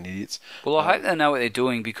 Fucking idiots. Well, I hope they know what they're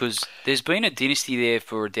doing, because there's been a dynasty there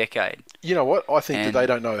for a decade. You know what? I think that they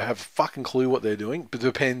don't have a fucking clue what they're doing. But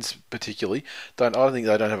the Pens particularly, I think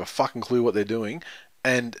they don't have a fucking clue what they're doing.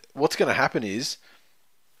 And what's going to happen is,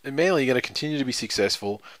 Manly are going to continue to be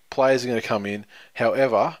successful. Players are going to come in.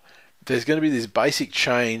 However, there's going to be this basic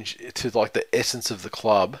change to like the essence of the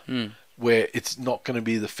club, where it's not going to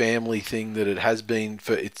be the family thing that it has been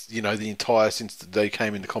for the entire since they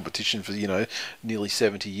came into competition for nearly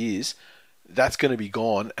 70 years. That's going to be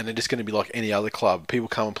gone, and they're just going to be like any other club. People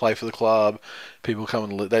come and play for the club, people come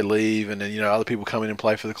and they leave, and then other people come in and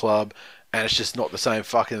play for the club, and it's just not the same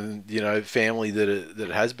fucking family that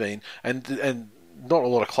it has been. And not a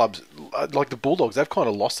lot of clubs like the Bulldogs, they've kind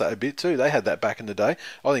of lost that a bit too. They had that back in the day.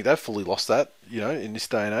 I think they've fully lost that in this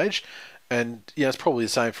day and age. And it's probably the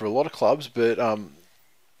same for a lot of clubs, but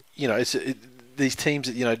these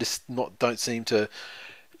teams that just don't seem to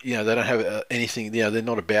they don't have anything. They're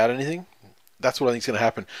not about anything. That's what I think is going to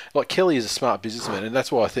happen. Like, Kelly is a smart businessman, and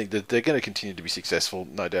that's why I think that they're going to continue to be successful,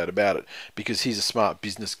 no doubt about it, because he's a smart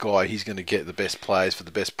business guy. He's going to get the best players for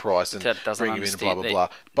the best price and bring him in and blah, blah, blah.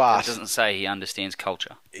 But it doesn't say he understands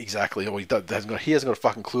culture. Exactly. Or he hasn't got a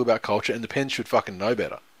fucking clue about culture, and the Pens should fucking know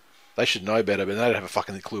better. They should know better, but they don't have a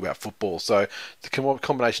fucking clue about football. So the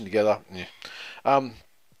combination together, yeah.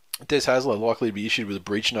 Des Hasler likely to be issued with a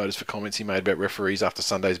breach notice for comments he made about referees after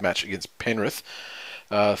Sunday's match against Penrith.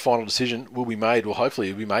 Final decision will be made. Well, hopefully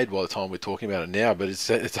it'll be made by the time we're talking about it now, but it's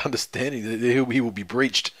understanding that he will be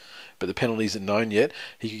breached, but the penalty isn't known yet.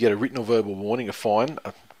 He could get a written or verbal warning, a fine,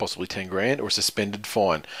 possibly 10 grand, or a suspended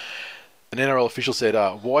fine. An NRL official said,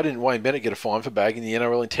 why didn't Wayne Bennett get a fine for bagging the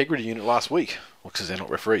NRL integrity unit last week? Well, because they're not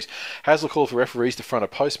referees. Hasler called for referees to front a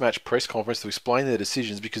post-match press conference to explain their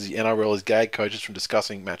decisions because the NRL has gagged coaches from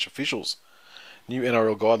discussing match officials. New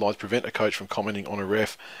NRL guidelines prevent a coach from commenting on a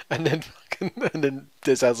ref. And then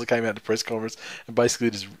Des Hasler came out to press conference and basically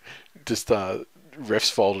just refs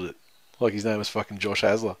folded it. Like his name was fucking Josh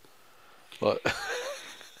Hasler. Like...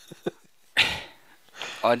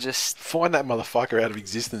 I just find that motherfucker out of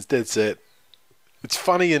existence, dead set. It's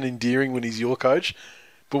funny and endearing when he's your coach,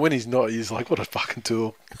 but when he's not, he's like, what a fucking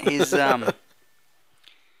tool. He's daring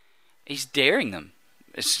them.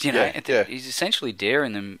 It's he's essentially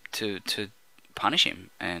daring them to punish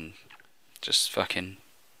him, and just fucking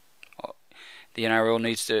the NRL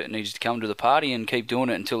needs to come to the party and keep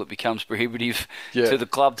doing it until it becomes prohibitive to the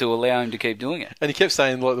club to allow him to keep doing it. And he kept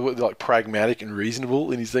saying like pragmatic and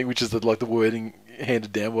reasonable in his thing, which is the wording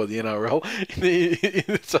handed down by the NRL.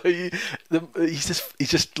 So he's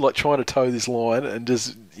just like trying to toe this line and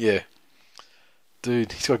just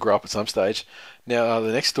dude, he's got to grow up at some stage. Now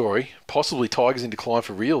the next story, possibly Tigers in decline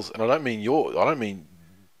for reals, and I don't mean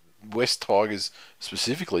West Tigers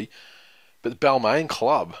specifically, but the Balmain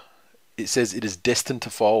club. It says it is destined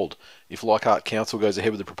to fold if Leichhardt Council goes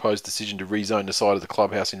ahead with the proposed decision to rezone the site of the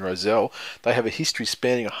clubhouse in Rozelle. They have a history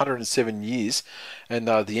spanning 107 years, and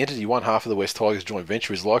the entity, one half of the West Tigers joint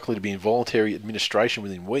venture, is likely to be in voluntary administration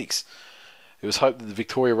within weeks. It was hoped that the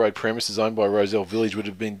Victoria Road premises owned by Rozelle Village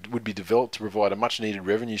would be developed to provide a much-needed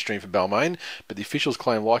revenue stream for Balmain, but the officials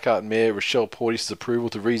claim Leichhardt Mayor Rochelle Porteous' approval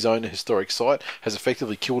to rezone the historic site has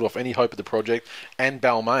effectively killed off any hope of the project and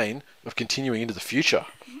Balmain of continuing into the future.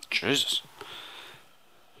 Jesus.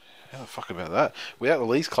 How the fuck about that? Without the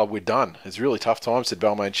Leagues Club, we're done. It's a really tough time, said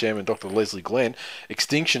Balmain Chairman Dr. Leslie Glenn.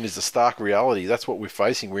 Extinction is the stark reality. That's what we're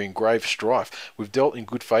facing. We're in grave strife. We've dealt in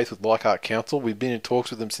good faith with Leichhardt Council. We've been in talks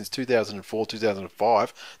with them since 2004,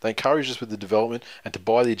 2005. They encouraged us with the development and to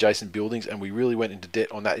buy the adjacent buildings, and we really went into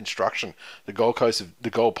debt on that instruction. The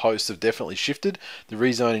goalposts have definitely shifted. The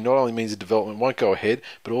rezoning not only means the development won't go ahead,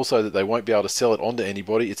 but also that they won't be able to sell it on to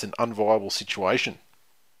anybody. It's an unviable situation.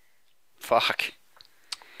 Fuck.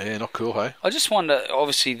 Yeah, not cool, hey? I just wonder,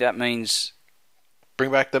 obviously that means...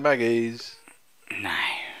 Bring back the Maggies. No.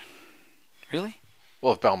 Really?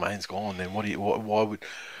 Well, if Balmain's gone, then why would...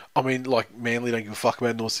 I mean, like, Manly don't give a fuck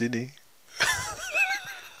about North Sydney.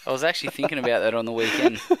 I was actually thinking about that on the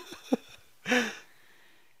weekend.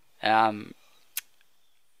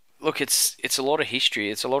 Look, it's a lot of history.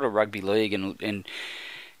 It's a lot of rugby league, and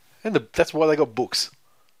that's why they got books.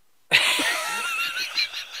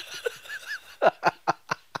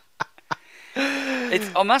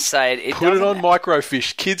 I must say, it Put it on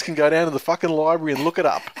microfiche. Kids can go down to the fucking library and look it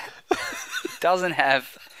up. doesn't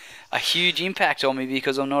have a huge impact on me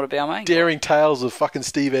because I'm not a Balmain. Daring tales of fucking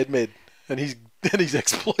Steve Edmed and his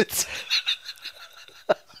exploits.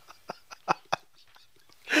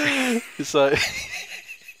 So,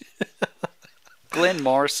 Glenn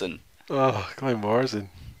Morrison. oh, Glenn Morrison.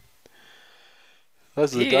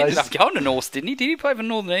 Those are the He days. ended up going to North, didn't he? Did he play for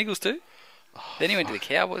Northern Eagles too? Then he went to the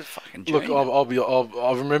Cowboys. Fucking Look, junior.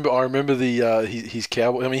 I remember the his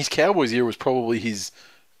Cowboy. I mean, his Cowboys year was probably his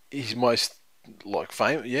most like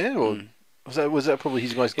famous. Yeah, or was that probably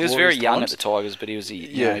his most? He was very young times? at the Tigers, but he was a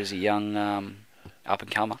young up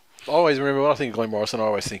and comer. I always remember when I think of Glenn Morrison, I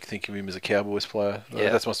always think of him as a Cowboys player.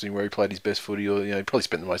 Yeah. That must have been where he played his best footy, or he probably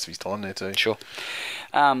spent the most of his time there too. Sure.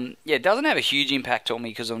 It doesn't have a huge impact on me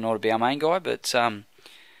because I'm not a Balmain guy, but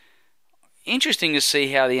interesting to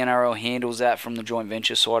see how the NRL handles that from the joint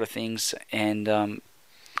venture side of things. And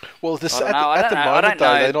well, at the I moment don't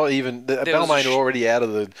though, know. they're not even. Balmain are already out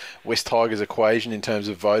of the West Tigers equation in terms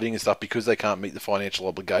of voting and stuff because they can't meet the financial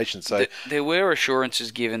obligations. So there were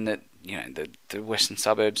assurances given that the Western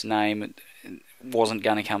Suburbs name wasn't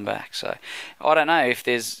going to come back. So I don't know if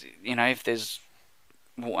there's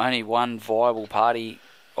only one viable party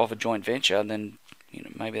of a joint venture, then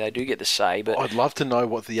maybe they do get the say. But I'd love to know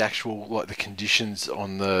what the actual the conditions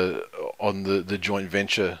on the joint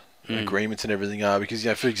venture agreements and everything are, because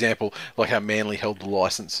for example, like how Manly held the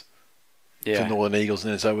license for Northern Eagles,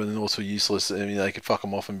 and it's over the North were useless. I mean, they could fuck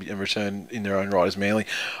them off and return in their own right as Manly.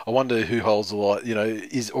 I wonder who holds the light.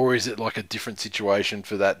 Is it like a different situation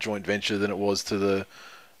for that joint venture than it was to the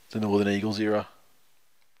Northern Eagles era?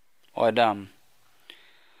 I'd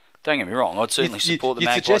don't get me wrong. I'd certainly support the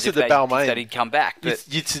Magpies if they'd come back. But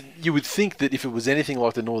you would think that if it was anything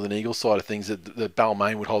like the Northern Eagles side of things, that the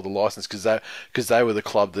Balmain would hold the license because they were the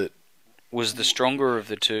club that was the stronger of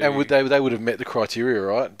the two. And they would have met the criteria,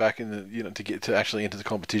 right, back in the to actually enter the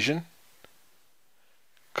competition.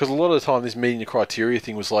 Because a lot of the time, this meeting the criteria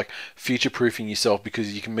thing was like future-proofing yourself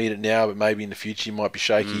because you can meet it now, but maybe in the future you might be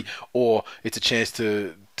shaky, or it's a chance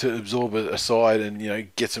to absorb a side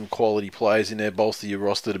and get some quality players in there, bolster your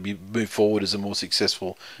roster to move forward as a more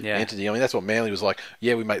successful entity. I mean, that's what Manly was like.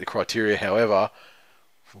 Yeah, we make the criteria, however,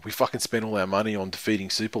 we fucking spend all our money on defeating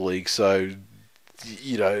Super League, so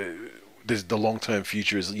there's the long-term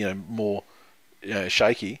future is more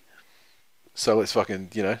shaky. So let's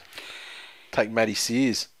fucking take Matty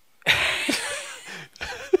Sears.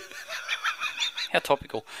 How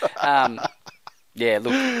topical. Yeah,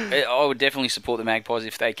 look, I would definitely support the Magpies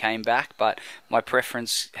if they came back, but my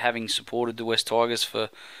preference, having supported the West Tigers for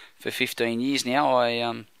 15 years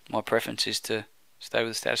now, my preference is to stay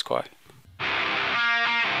with the status quo.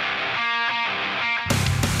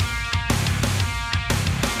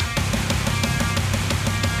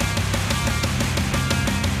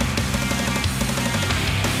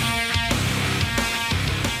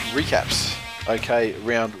 Recaps. Okay,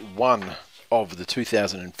 round 1 of the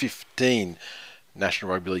 2015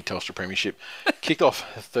 National Rugby League Telstra Premiership kicked off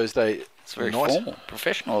Thursday. It's very night. formal,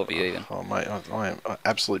 professional of you even. Oh mate, I am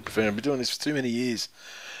absolutely professional. I've been doing this for too many years.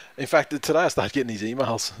 In fact, today I started getting these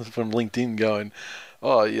emails from LinkedIn going,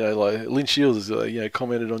 like Lynn Shields has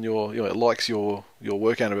commented on your likes your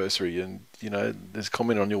work anniversary, and there's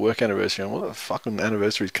commented on your work anniversary, and what the fucking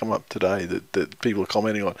anniversaries come up today that people are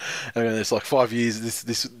commenting on, and it's like 5 years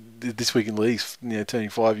this week in leagues turning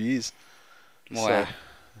 5 years. Wow.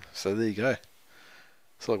 So there you go.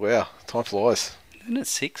 It's like, wow, time flies. Isn't it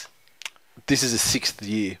 6? This is the 6th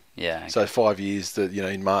year. Yeah. Okay. So 5 years that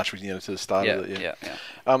in March to the start of it. Yeah.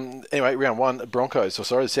 Anyway, round 1, the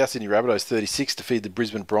South Sydney Rabbitohs 36 defeated the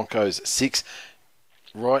Brisbane Broncos 6,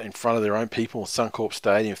 right in front of their own people at Suncorp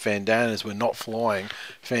Stadium. Fandanas were not flying.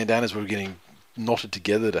 Fandanas were getting knotted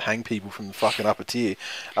together to hang people from the fucking upper tier.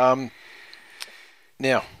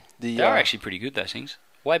 Now they are actually pretty good, those things.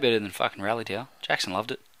 Way better than fucking Rally Towel. Jackson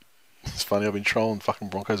loved it. It's funny, I've been trolling fucking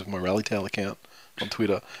Broncos with my Rally Towel account on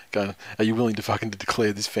Twitter, going, are you willing to fucking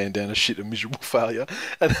declare this Fandana shit a miserable failure?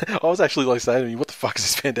 And I was actually saying to me, what the fuck is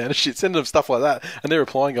this Fandana shit? Sending them stuff like that. And they're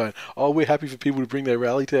replying going, oh, we're happy for people to bring their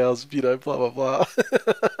Rally Towels, blah, blah, blah.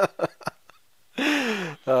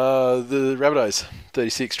 The Rabbitohs,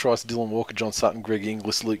 36, tries to Dylan Walker, John Sutton, Greg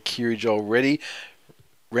Inglis, Luke Keary, Joel Reddy.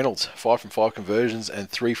 Reynolds, 5 from 5 conversions and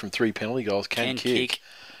 3 from 3 penalty goals. Can kick.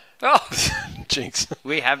 Oh, Jinx.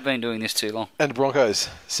 we have been doing this too long. And the Broncos,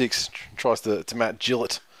 6, tries to Matt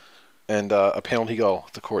Gillett. And a penalty goal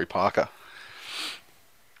to Corey Parker.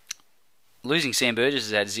 Losing Sam Burgess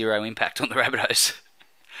has had zero impact on the Rabbitohs.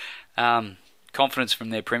 Confidence from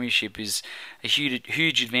their premiership is a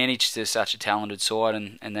huge advantage to such a talented side,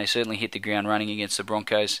 and they certainly hit the ground running against the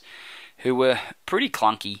Broncos, who were pretty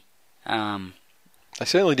clunky. They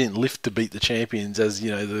certainly didn't lift to beat the champions, as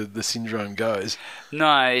you know the syndrome goes. No,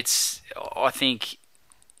 I think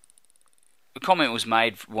a comment was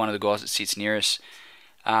made from one of the guys that sits near us.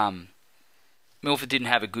 Milford didn't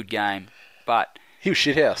have a good game, but He was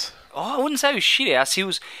shithouse. I wouldn't say he was shithouse.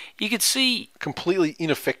 You could see Completely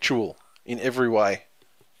ineffectual in every way.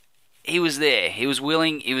 he was there. He was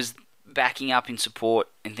willing. He was backing up in support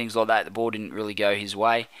and things like that. The ball didn't really go his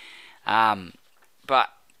way. But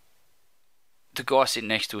the guy sitting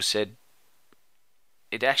next to us said,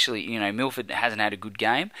 it actually, Milford hasn't had a good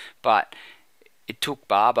game, but it took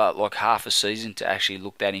Barber like half a season to actually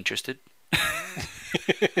look that interested.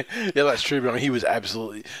 Yeah, that's true. But I mean, he was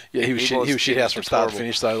absolutely he was shithouse from start to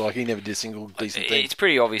finish. Though, like he never did a single decent thing. It's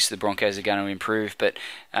pretty obvious the Broncos are going to improve, but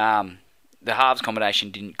the halves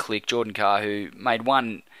combination didn't click. Jordan Carr, who made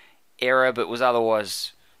one error but was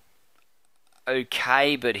otherwise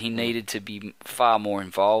okay, but he needed to be far more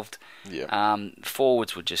involved. Yeah.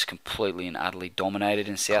 Forwards were just completely and utterly dominated,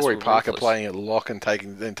 and South Corey were Parker ruthless. playing at lock and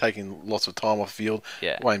taking lots of time off field.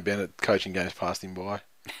 Yeah. Wayne Bennett coaching games passed him by.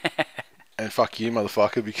 And fuck you,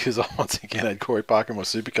 motherfucker, because I once again had Corey Parker my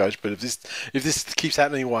super coach. But if this keeps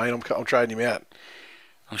happening, Wayne, I'm trading him out.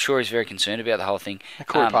 I'm sure he's very concerned about the whole thing.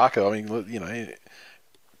 Corey Parker, I mean,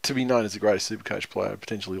 to be known as the greatest super coach player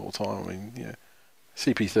potentially all time. I mean,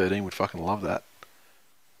 CP13 would fucking love that.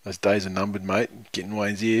 Those days are numbered, mate. Getting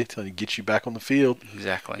Wayne's ear, telling you get you back on the field.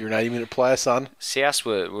 Exactly. You're an 80-minute player, son. South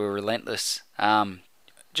were relentless.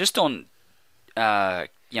 Just on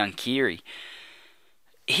young Keary,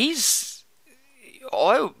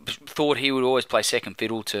 I thought he would always play second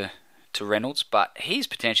fiddle to Reynolds, but he's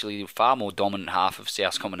potentially the far more dominant half of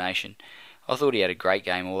South's combination. I thought he had a great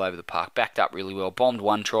game all over the park, backed up really well, bombed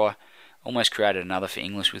one try, almost created another for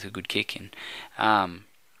English with a good kick,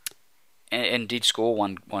 and did score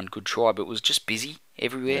one good try, but was just busy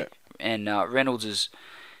everywhere. Yeah. And Reynolds is,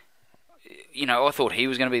 I thought he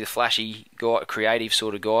was going to be the flashy guy, creative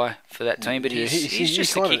sort of guy for that team, but he's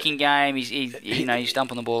just a kicking game. He's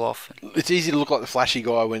dumping the ball off. It's easy to look like the flashy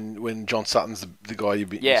guy when John Sutton's the guy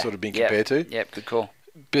you're sort of being compared to. Yeah, good call.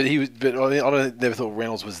 But I never thought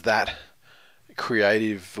Reynolds was that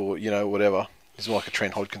creative or whatever. He's more like a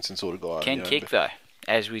Trent Hodkinson sort of guy. Can kick though,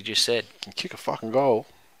 as we just said. Can kick a fucking goal,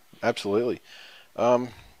 absolutely. Over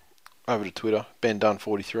to Twitter, Ben Dunn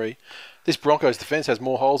 43. This Broncos defence has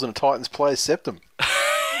more holes than a Titans player's septum.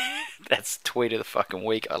 That's tweet of the fucking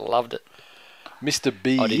week. I loved it. Mr.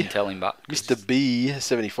 B. I didn't tell him, but Mr. B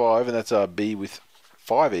 75, and that's B with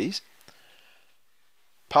 5 E's.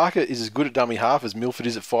 Parker is as good at dummy half as Milford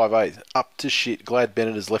is at 5'8". Up to shit. Glad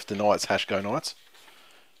Bennett has left the Knights. #go Knights.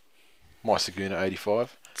 My Saguna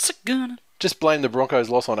 85. Saguna. Just blame the Broncos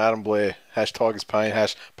loss on Adam Blair. #Tigers pain.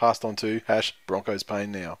 #passed on to. #Broncos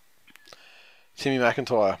pain now. Timmy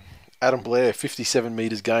McIntyre. Adam Blair, 57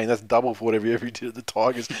 metres gain. That's double for whatever he ever did at the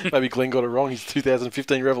Tigers. Maybe Glenn got it wrong. His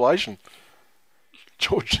 2015 revelation.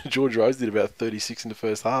 George Rose did about 36 in the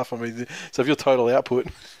first half. I mean, so if your total output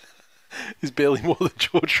is barely more than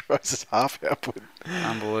George Rose's half output.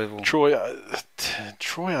 Unbelievable. Troy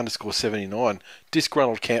 _79.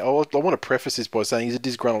 Disgruntled I want to preface this by saying he's a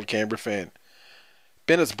disgruntled Canberra fan.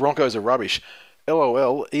 Bennett's Broncos are rubbish.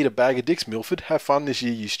 LOL, eat a bag of dicks, Milford. Have fun this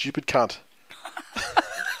year, you stupid cunt.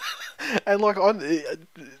 And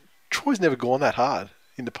Troy's never gone that hard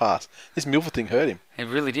in the past. This Milford thing hurt him. It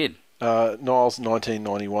really did. Niles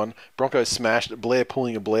 1991. Broncos smashed. Blair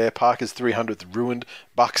pulling a Blair. Parker's 300th ruined.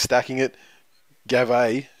 Buck stacking it.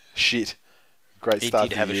 Gavay shit. Great start. He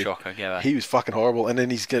did have a shocker, Gavay. He was fucking horrible, and then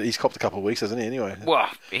he's copped a couple of weeks, hasn't he? Anyway. Well,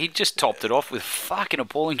 he just topped it off with fucking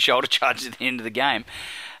appalling shoulder charges at the end of the game.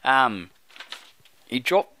 He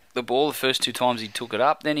dropped the ball the first 2 times he took it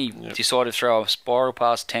up. Then he decided to throw a spiral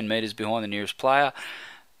pass 10 metres behind the nearest player.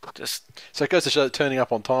 So it goes to show that turning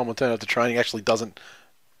up on time or turning up to training actually doesn't.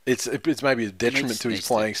 It's maybe a detriment to his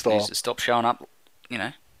playing style. He needs to stop showing up,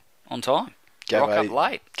 on time. Rock up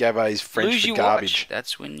late. Gavay's French for garbage. Watch.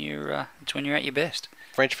 That's when you're at your best.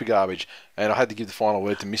 French for garbage. And I had to give the final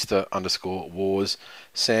word to Mr. _Wars.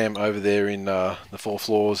 Sam over there in the 4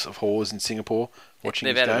 floors of Whores in Singapore watching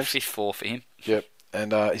his games. They've added a 5th floor for him. Yep.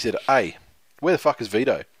 And he said, A, where the fuck is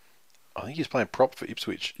Vito? I think he was playing prop for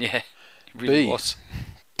Ipswich. Yeah, it really was.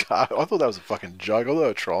 I thought that was a fucking joke. I thought they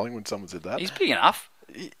were trolling when someone said that. He's big enough.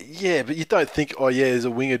 Yeah, but you don't think, oh yeah, there's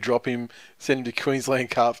a winger, drop him, send him to Queensland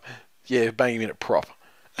Cup, yeah, bang him in at prop.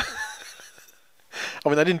 I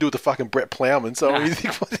mean, they didn't do it to fucking Brett Plowman, so you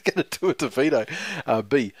think what are they going to do it to Vito?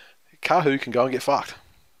 B, Kahu can go and get fucked.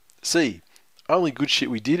 C, only good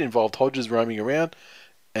shit we did involved Hodges roaming around,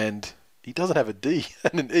 and he doesn't have a D.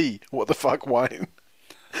 And an E, what the fuck, Wayne?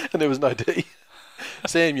 And there was no D.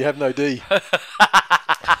 Sam, you have no D.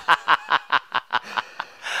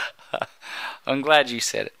 I'm glad you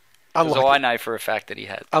said it. Because I know for a fact that he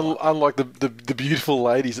had. Unlike the beautiful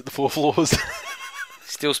ladies at the Four Floors.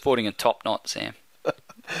 Still sporting a top knot, Sam.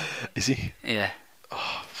 Is he? Yeah.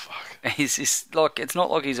 Oh, fuck. He's like, it's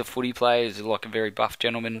not like he's a footy player. He's like a very buff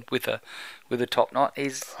gentleman with a top knot.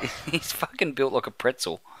 He's fucking built like a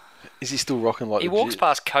pretzel. Is he still rocking like... He walks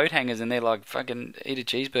past coat hangers and they're like, fucking eat a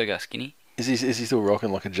cheeseburger, skinny. Is he still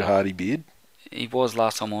rocking like a jihadi beard? He was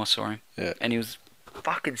last time I saw him. Yeah. And he was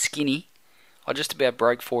fucking skinny. I just about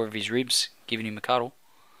broke 4 of his ribs giving him a cuddle.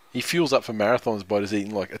 He fuels up for marathons by just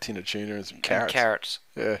eating like a tin of tuna and some carrots.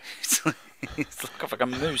 Yeah. He's like a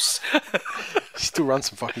moose. He still runs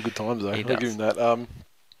some fucking good times though. He I'll give him that.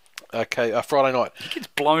 Okay, Friday night. He gets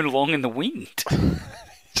blown along in the wind.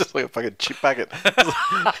 Just like a fucking chip packet.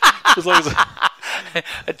 As long as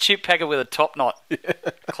a chip packet with a top knot. Yeah.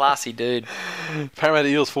 Classy dude. Parramatta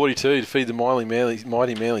Eels 42 to feed the mighty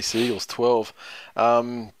Manly Seagulls 12.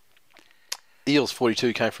 Eels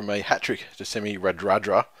 42 came from a hat-trick to Semi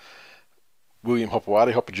Radradra, William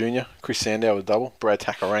Hopewadi, Hopper Jr., Chris Sandow with a double, Brad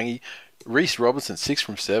Takarangi, Reece Robinson 6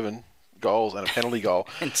 from 7 goals and a penalty goal.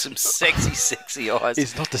 And some sexy eyes.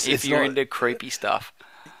 If you're into creepy stuff.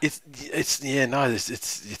 It's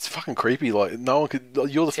fucking creepy. Like no one could.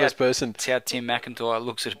 You're the first person. It's how Tim McIntyre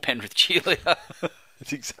looks at a Penrith cheerleader.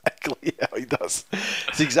 It's exactly how he does.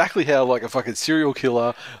 It's exactly how like a fucking serial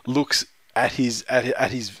killer looks at his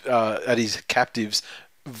captives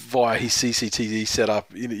via his CCTV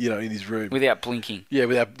setup in his room without blinking. Yeah,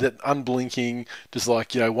 without that unblinking. Just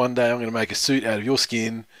like one day I'm going to make a suit out of your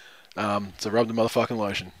skin. So rub the motherfucking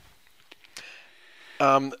lotion.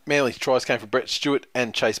 Manly tries came from Brett Stewart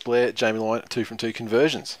and Chase Blair. Jamie Lyon 2 from 2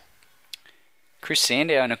 conversions. Chris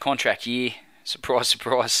Sandow in a contract year. Surprise,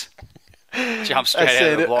 surprise. Jump straight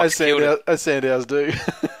out of the blocks. As Sandow's do.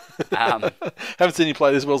 Haven't seen him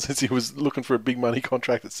play this well since he was looking for a big money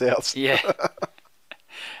contract at Souths. Yeah.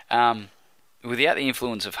 Without the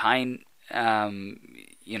influence of Hayne,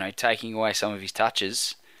 taking away some of his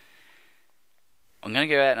touches, I'm going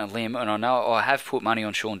to go out on a limb, and I know I have put money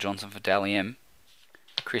on Sean Johnson for Dally M.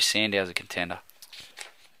 Chris Sandow's a contender.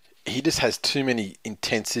 He just has too many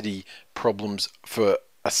intensity problems for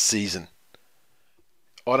a season.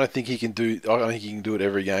 I don't think he can do it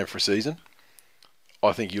every game for a season.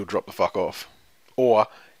 I think he'll drop the fuck off, or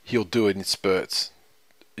he'll do it in spurts.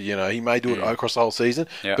 He may do it across the whole season,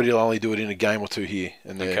 but he'll only do it in a game or two here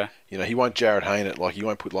and there. Okay. He won't Jared Hayne it. Like he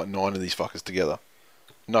won't put like 9 of these fuckers together.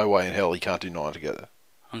 No way in hell he can't do 9 together.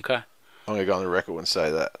 Okay. I'm gonna go on the record and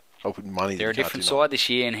say that. I'll put money. They're a different side this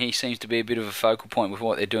year, and he seems to be a bit of a focal point with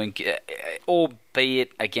what they're doing,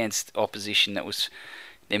 albeit against opposition that was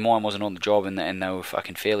their mind wasn't on the job, and they were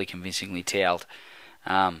fucking fairly convincingly towelled.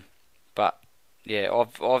 But yeah,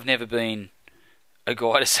 I've never been a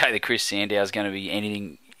guy to say that Chris Sandow is going to be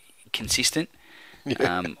anything consistent.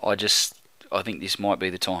 Yeah. I think this might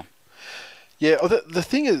be the time. Yeah, the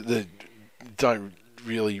thing is that don't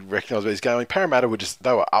really recognise where he's going. Parramatta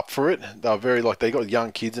they were up for it. They were very they got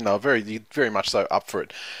young kids and they were very, very much so up for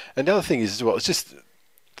it. And the other thing is as well, it's just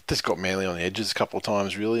got Manly on the edges a couple of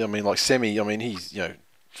times really. I mean, like Semi, he's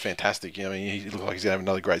fantastic. He looks like he's going to have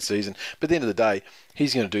another great season. But at the end of the day,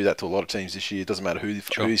 he's going to do that to a lot of teams this year. It doesn't matter who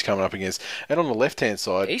he's coming up against. And on the left-hand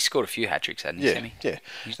side... He scored a few hat-tricks, hadn't he, Semi? Yeah.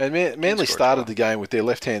 And Manly started the game with their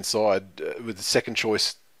left-hand side with the second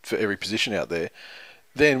choice for every position out there.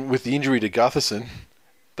 Then, with the injury to Gutherson,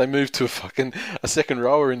 they moved to a second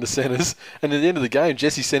rower in the centres. And at the end of the game,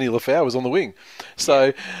 Jesse Seni Lafau was on the wing.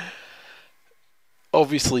 So,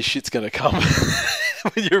 obviously, shit's going to come...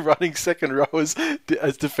 when you're running second rowers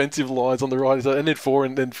as defensive lines on the right side, and then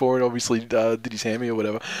Foran obviously did his hammy or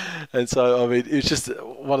whatever, and so it's just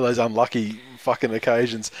one of those unlucky fucking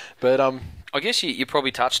occasions. But I guess you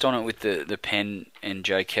probably touched on it with the Penn and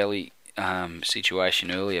Joe Kelly situation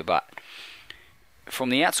earlier, but from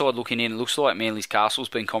the outside looking in, it looks like Manly's castle's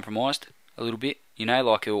been compromised a little bit.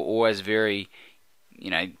 Like they were always very,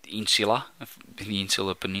 insular, the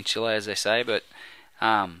insular peninsula as they say, but.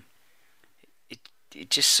 It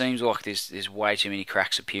just seems like there's way too many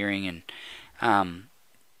cracks appearing, and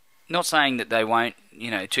not saying that they won't,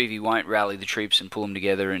 Tuvey won't rally the troops and pull them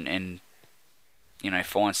together and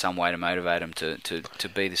find some way to motivate them to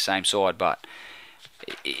be the same side. But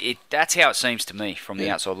that's how it seems to me from the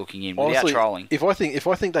outside looking in, without Honestly, trolling. If I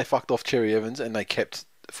think they fucked off Cherry Evans and they kept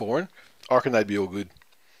Foran, I reckon they'd be all good.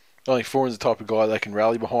 I think Foran's the type of guy they can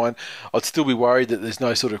rally behind. I'd still be worried that there's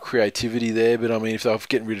no sort of creativity there, but I mean, if they're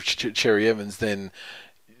getting rid of Cherry Evans, then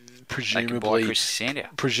presumably, they can buy Chris Sandow.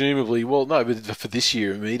 Presumably, well, no, but for this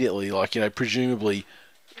year immediately, presumably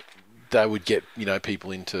they would get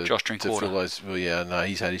people into Josh to Drinkwater. fill those. Well, yeah, no,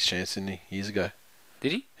 he's had his chance, didn't he, years ago?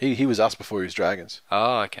 Did he? He was us before he was Dragons,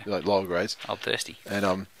 Oh, okay. like lower grades. I'm thirsty.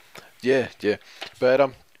 And yeah,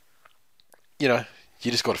 but you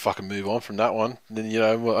just got to fucking move on from that one. And then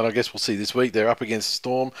and I guess we'll see this week. They're up against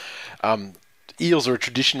Storm. Eels are a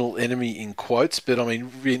traditional enemy in quotes, but I mean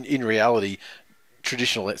in reality,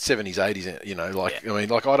 traditional 70s, 80s.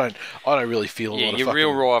 I don't really feel a lot of your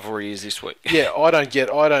real rivalry is this week. Yeah, I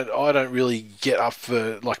don't really get up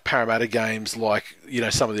for like Parramatta games like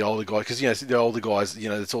some of the older guys, because the older guys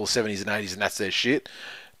it's all 70s and 80s and that's their shit.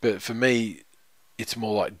 But for me, it's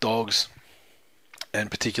more like Dogs, and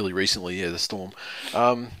particularly recently, the Storm.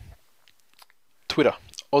 Twitter,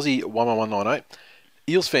 Aussie11198.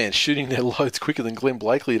 Eels fans shooting their loads quicker than Glenn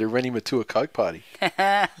Blakely at a Rennie Matua Coke party.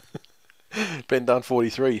 Ben Dunn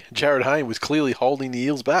 43. Jared Hayne was clearly holding the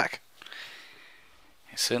Eels back.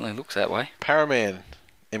 It certainly looks that way. Paraman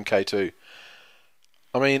MK2.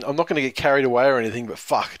 I mean, I'm not going to get carried away or anything, but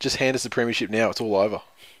fuck, just hand us the premiership now. It's all over.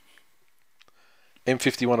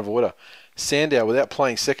 M51 Avoider. Sandow, without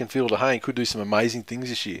playing second fiddle to Hayne, could do some amazing things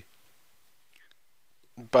this year.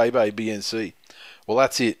 Bebe BNC. Well,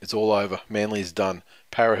 that's it. It's all over. Manly is done.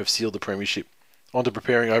 Para have sealed the premiership. On to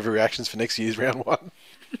preparing overreactions for next year's round one.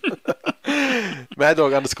 Mad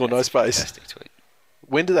Dog _ no space. Fantastic tweet.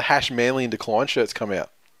 When do the hash Manly and Decline shirts come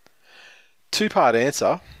out? 2-part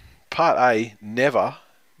answer. Part A, never.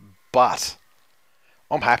 But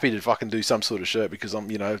I'm happy to fucking do some sort of shirt because I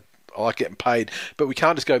like getting paid. But we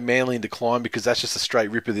can't just go Manly and Decline because that's just a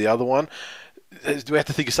straight rip of the other one. We have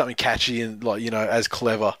to think of something catchy and as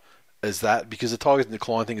clever as that, because the Tigers and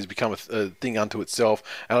Decline thing has become a thing unto itself,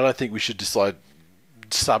 and I don't think we should decide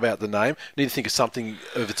sub out the name. We need to think of something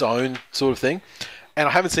of its own sort of thing. And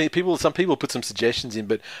I haven't seen some people put some suggestions in,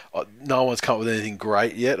 but no one's come up with anything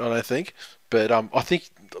great yet, I don't think. But I think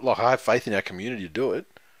I have faith in our community to do it.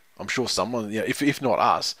 I'm sure someone, if not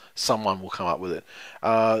us, someone will come up with it.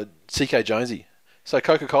 CK Jonesy. So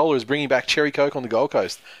Coca-Cola is bringing back Cherry Coke on the Gold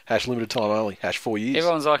Coast. # limited time only. # 4 years.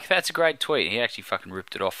 Everyone's like, that's a great tweet. He actually fucking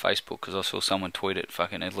ripped it off Facebook because I saw someone tweet it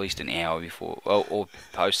fucking at least an hour before, or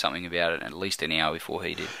post something about it at least an hour before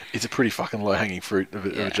he did. It's a pretty fucking low-hanging fruit of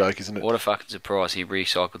a joke, isn't it? What a fucking surprise. He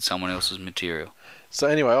recycled someone else's material. So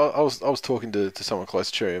anyway, I was talking to someone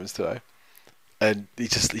close to Cherry Evans today, and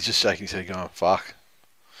he's just shaking his head going, fuck.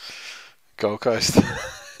 Gold Coast.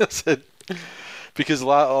 I said, because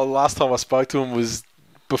last time I spoke to him was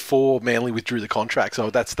before Manly withdrew the contract, so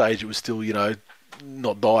at that stage it was still,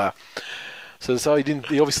 not dire. So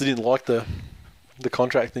he obviously didn't like the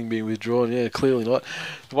contract thing being withdrawn. Yeah, clearly not.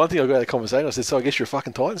 The one thing I got out of the conversation, I said, so I guess you're a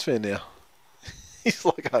fucking Titans fan now. He's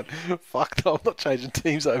like, fuck no, I'm not changing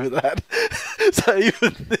teams over that. So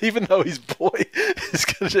even though his boy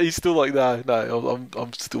he's still like, no,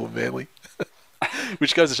 I'm still a Manly.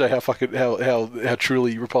 Which goes to show how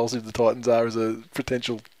truly repulsive the Titans are as a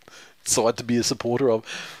potential side to be a supporter of.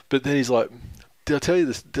 But then he's like, did I tell you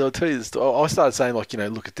this? I started saying, look,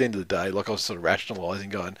 at the end of the day, I was sort of rationalising,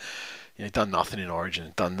 going, done nothing in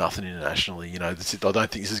Origin, done nothing internationally. I don't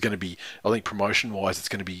think this is going to be, I think promotion-wise, it's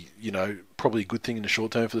going to be, probably a good thing in the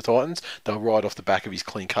short term for the Titans. They'll ride off the back of his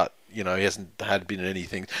clean cut. He hasn't been in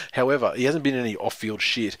anything. However, he hasn't been in any off-field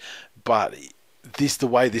shit, but the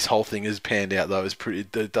way this whole thing has panned out, though, is pretty.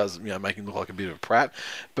 It does, make him look like a bit of a prat.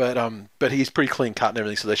 But he's pretty clean cut and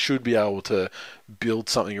everything, so they should be able to build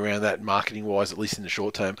something around that marketing wise, at least in the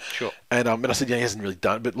short term. Sure. And I said, he hasn't really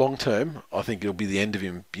done it, but long term, I think it'll be the end of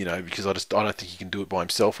him. Because I don't think he can do it by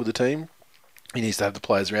himself with the team. He needs to have the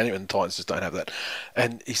players around him, and the Titans just don't have that.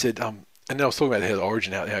 And he said, and then I was talking about the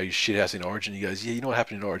Origin, how he's shithouse in Origin. He goes, yeah, you know what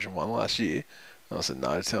happened in Origin 1 last year? And I said,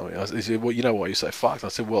 no, tell me. He said, well, you know why you're so fucked? And I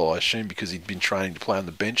said, well, I assume because he'd been training to play on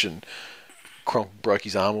the bench and Cronk broke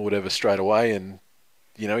his arm or whatever straight away, and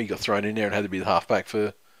he got thrown in there and had to be the halfback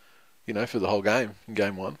for the whole game in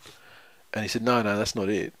game 1. And he said, no, that's not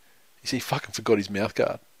it. He said he fucking forgot his mouth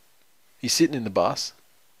guard. He's sitting in the bus,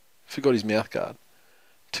 forgot his mouth guard,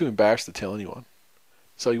 too embarrassed to tell anyone.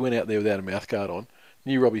 So he went out there without a mouth guard on,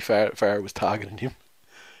 knew Robbie Farah was targeting him,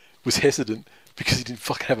 was hesitant because he didn't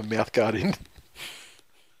fucking have a mouth guard in.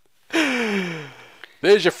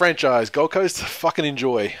 There's your franchise, Gold Coast. Fucking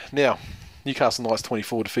enjoy. Now, Newcastle Knights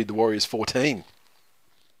 24 defeat the Warriors 14.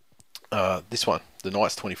 This one, the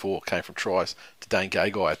Knights 24, came from tries to Dane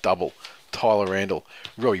Gagai at double. Tyler Randall,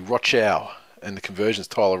 Roy Rochow, and the conversions,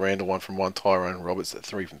 Tyler Randall 1 from 1, Tyrone Roberts at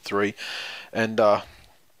 3 from 3. And the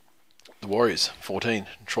Warriors, 14,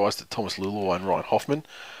 tries to Thomas Lulawa and Ryan Hoffman.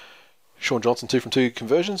 Sean Johnson, 2 from 2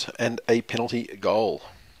 conversions, and a penalty goal.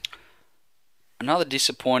 Another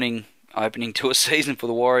disappointing opening to a season for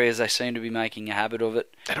the Warriors. They seem to be making a habit of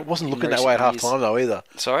it. And it wasn't looking that way at half time, though, either.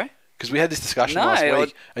 Sorry? Because we had this discussion last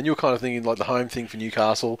week, and you were kind of thinking like the home thing for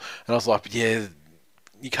Newcastle, and I was like, yeah,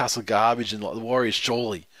 Newcastle garbage, and like the Warriors,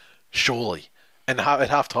 surely. And at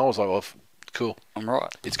half time, I was like, well, cool. I'm right.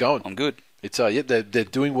 It's going. I'm good. It's they're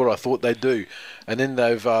doing what I thought they'd do, and then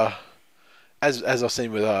they've as I've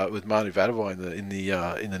seen with Manu Vatuvei in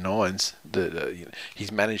the nines,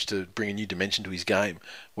 he's managed to bring a new dimension to his game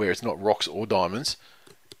where it's not rocks or diamonds.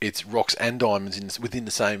 It's rocks and diamonds within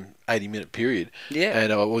the same 80-minute period. Yeah.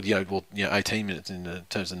 And 18 minutes in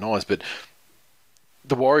terms of nines. But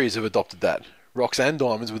the Warriors have adopted that. Rocks and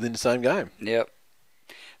diamonds within the same game. Yep.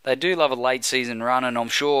 They do love a late season run, and I'm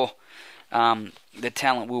sure the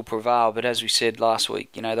talent will prevail. But as we said last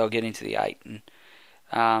week, they'll get into the 8, and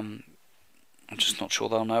I'm just not sure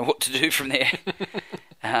they'll know what to do from there.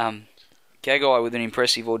 Gagai with an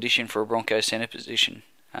impressive audition for a Broncos centre position.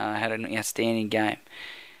 Had an outstanding game.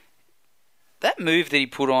 That move that he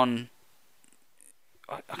put on,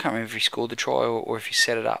 I can't remember if he scored the try or if he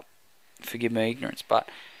set it up. Forgive my ignorance, but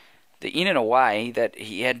the in and away that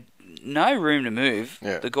he had no room to move.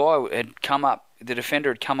 Yeah. The guy had come up, the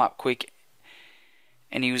defender had come up quick,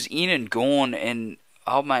 and he was in and gone, and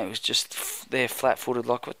old mate was just there flat-footed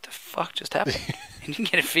like, what the fuck just happened? He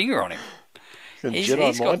didn't get a finger on him.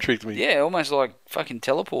 Jedi mind tricked me. Yeah, almost like fucking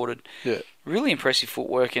teleported. Yeah. Really impressive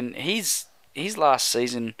footwork, and his last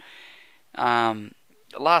season, was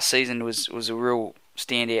a real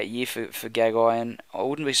standout year for Gagai, and I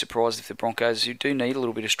wouldn't be surprised if the Broncos, who do need a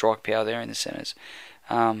little bit of strike power there in the centres,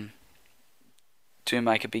 do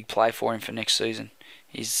make a big play for him for next season.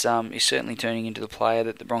 He's certainly turning into the player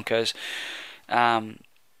that the Broncos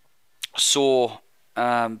saw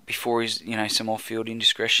before his some off-field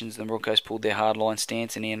indiscretions. The Broncos pulled their hard-line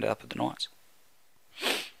stance, and he ended up at the Knights.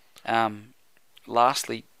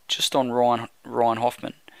 Lastly, just on Ryan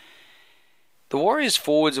Hoffman, the Warriors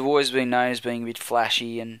forwards have always been known as being a bit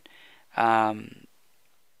flashy, and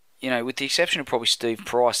with the exception of probably Steve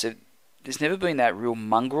Price, there's never been that real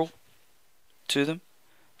mongrel to them.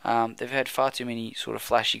 They've had far too many sort of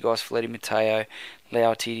flashy guys, Fletty Mateo,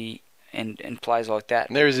 Lauatiti, and players like that.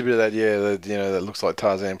 And there is a bit of that, that looks like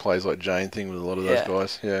Tarzan plays like Jane thing with a lot of those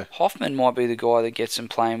guys. Yeah. Hoffman might be the guy that gets them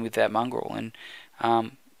playing with that mongrel, and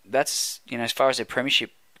that's as far as their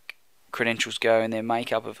premiership credentials go and their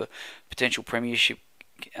makeup of a potential premiership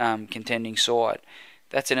contending side.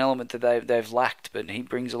 That's an element that they've lacked, but he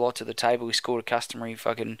brings a lot to the table. He scored a customary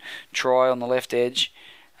fucking try on the left edge.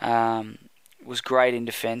 Was great in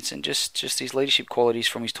defence, and just his leadership qualities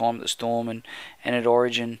from his time at the Storm and at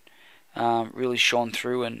Origin really shone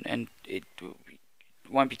through, and it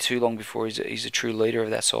won't be too long before he's a true leader of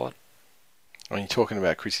that side. When you're talking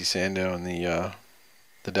about Chrissy Sandow and the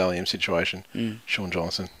Dally M situation, Sean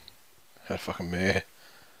Johnson had a fucking mare.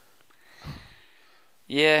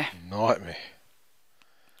 Yeah. Nightmare.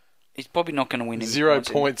 He's probably not going to win any 0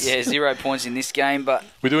 points. 0 points in this game, but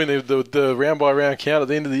we're doing the round by round count at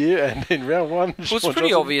the end of the year, and in round one, well, it's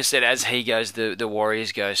pretty obvious that as he goes, the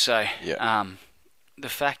Warriors go. So, the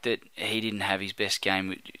fact that he didn't have his best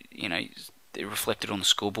game, it reflected on the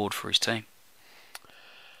scoreboard for his team.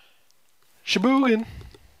 Sheboogin.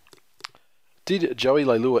 Did Joey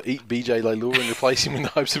Leilua eat BJ Leilua and replace him in the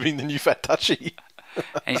hopes of being the new fat touchy?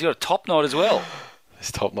 And he's got a top knot as well.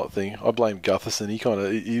 This top knot thing. I blame Gutherson.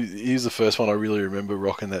 He was the first one I really remember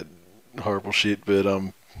rocking that horrible shit, but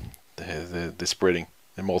they're spreading.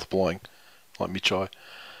 They're multiplying. Like Michai.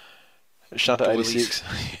 Shunter 86.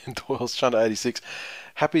 Doyle's Shunter 86.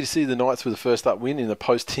 Happy to see the Knights with the first up win in the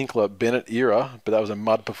post-Tinkler Bennett era, but that was a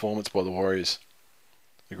mud performance by the Warriors.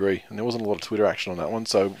 Agree. And there wasn't a lot of Twitter action on that one,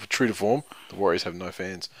 so true to form, the Warriors have no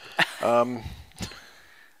fans. And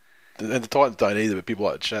the Titans don't either, but people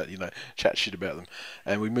like to chat shit about them.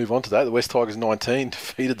 And we move on to that. The West Tigers 19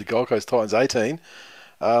 defeated the Gold Coast Titans 18.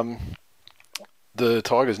 The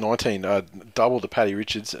Tigers 19 doubled to Paddy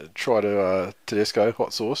Richards, try to Tedesco,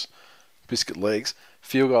 hot sauce, biscuit legs,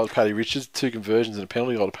 field goal to Paddy Richards, 2 conversions and a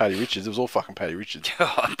penalty goal to Paddy Richards. It was all fucking Paddy Richards.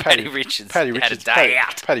 God, Paddy Richards had a day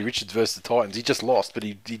out. Paddy Richards versus the Titans. He just lost, but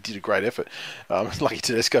he did a great effort. Lucky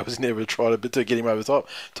Tedesco was never to get him over the top.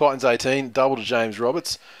 Titans 18, double to James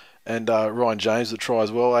Roberts. And Ryan James, the try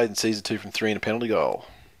as well. Aiden Caesar 2 from 3 and a penalty goal.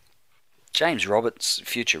 James Roberts,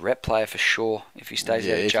 future rep player for sure, if he stays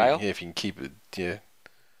out of if jail. if you can keep it, yeah.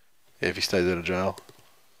 Yeah, if he stays out of jail,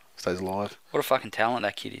 stays alive. What a fucking talent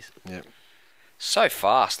that kid is. Yep. So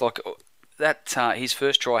fast. Like, that, his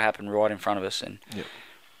first try happened right in front of us, and Yep.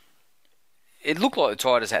 it looked like the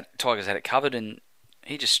Tigers had it covered, and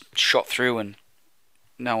he just shot through, and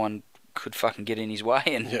no one could fucking get in his way,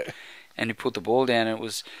 and he put the ball down. And it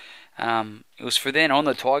was for then on,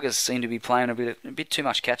 the Tigers seemed to be playing a bit too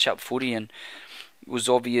much catch-up footy, and it was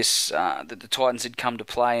obvious that the Titans had come to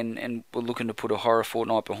play and were looking to put a horror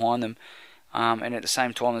fortnight behind them. And at the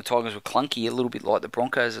same time, the Tigers were clunky, a little bit like the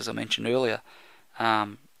Broncos, as I mentioned earlier.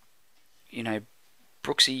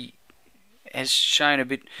 Brooksy has shown a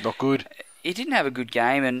bit... Not good. He didn't have a good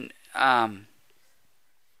game, and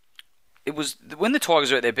it was when the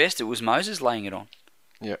Tigers were at their best, it was Moses laying it on.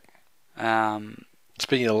 Yep. Um,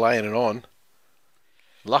 Speaking of laying it on,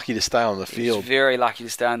 lucky to stay on the He was field. very lucky to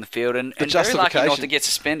stay on the field, and very lucky justification- not to get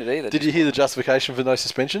suspended either. Did you hear the justification for no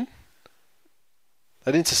suspension?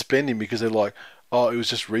 They didn't suspend him because they're like, oh, it was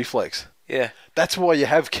just reflex. Yeah, That's why you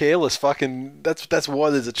have careless fucking... That's why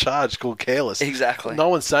there's a charge called careless. exactly. No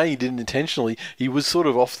one's saying he didn't intentionally. He was sort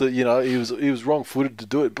of off the... he was wrong-footed to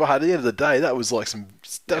do it. But at the end of the day, that was like some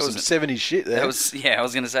 70s shit there. I was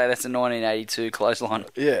going to say that's a 1982 clothesline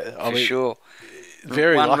yeah, I for mean, sure.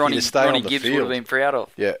 very One lucky Ronnie, to stay Ronnie on the Gibbs field. would have been proud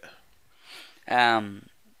of. Yeah.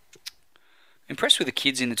 Impressed with the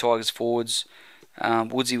kids in the Tigers forwards.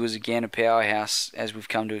 Woodsy was again a powerhouse, as we've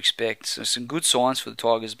come to expect. So some good signs for the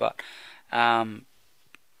Tigers, but I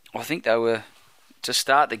think they were, to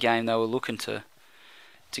start the game, they were looking to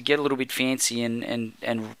get a little bit fancy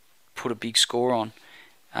and put a big score on.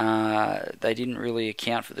 They didn't really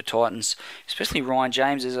account for the Titans, especially Ryan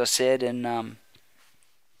James, as I said, and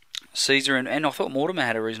Caesar, and I thought Mortimer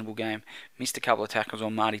had a reasonable game. Missed a couple of tackles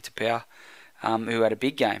on Marty Tapau, who had a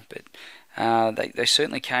big game, but they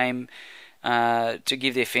certainly came to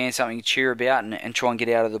give their fans something to cheer about and try and get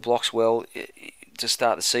out of the blocks well to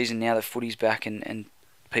start the season. Now that footy's back and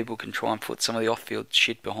people can try and put some of the off-field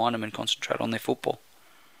shit behind them and concentrate on their football.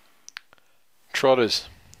 Trotters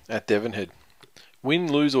at Devonhead.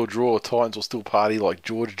 Win, lose or draw, Titans will still party like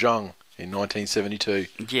George Jung in 1972.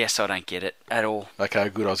 Yes, I don't get it at all. Okay,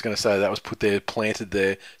 good. I was going to say that was planted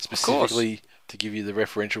there specifically to give you the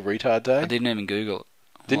referential retard day. I didn't even Google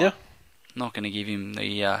it. Didn't you? Not going to give him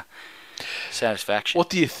the satisfaction.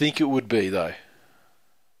 What do you think it would be, though?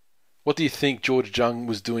 What do you think George Jung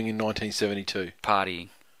was doing in 1972? Partying.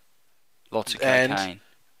 Lots of cocaine.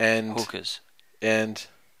 And hookers. And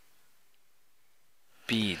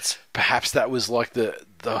beards. Perhaps that was like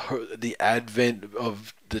the advent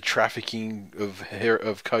of the trafficking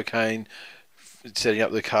of cocaine, setting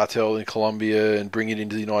up the cartel in Colombia and bringing it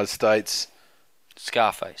into the United States.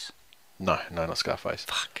 Scarface. No, not Scarface.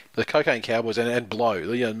 Fuck. The Cocaine Cowboys and Blow.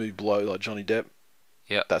 The movie Blow, like Johnny Depp.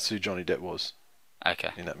 Yep. That's who Johnny Depp was. Okay.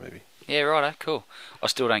 In that movie. Yeah, righto, cool. I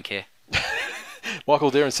still don't care.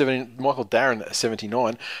 Michael Darren,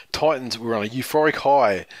 79. Titans were on a euphoric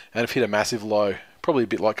high and have hit a massive low. Probably a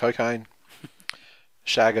bit like cocaine.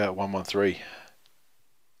 Shagger, 113.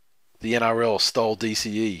 The NRL stole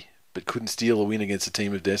DCE, but couldn't steal a win against a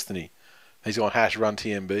team of destiny. He's gone #run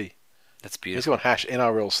TMB. That's He's beautiful. gone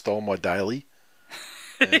 #NRL stole my daily.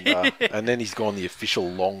 And then he's gone the official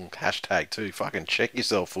long hashtag too. Fucking check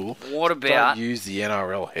yourself, fool. What about... Don't use the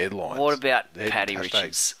NRL headlines. What about The Paddy hashtags.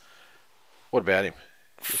 Richards? What about him?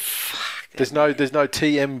 There's no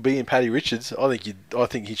TMB in Paddy Richards. I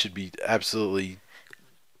think he should be absolutely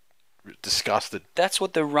disgusted. That's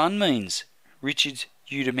what the run means. Richards,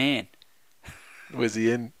 you the man. Where's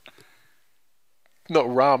the end? Not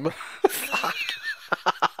rum.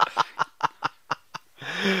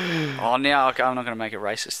 Oh, now I'm not going to make a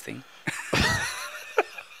racist thing.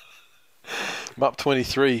 Mup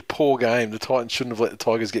 23, poor game. The Titans shouldn't have let the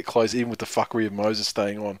Tigers get close, even with the fuckery of Moses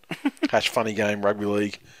staying on. #funny game rugby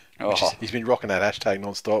league. He's been rocking that hashtag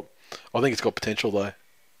non-stop. I think it's got potential though. I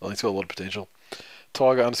think it's got a lot of potential.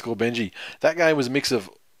 Tiger_Benji. That game was a mix of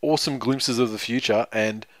awesome glimpses of the future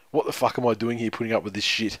and what the fuck am I doing here putting up with this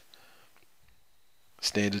shit?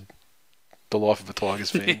 Standard. The life of a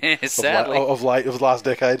Tigers fan. Yeah, sadly. Of the last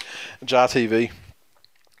decade. Jar TV.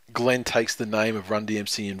 Glenn takes the name of Run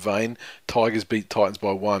DMC in vain. Tigers beat Titans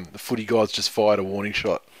by 1. The footy guys just fired a warning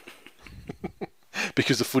shot.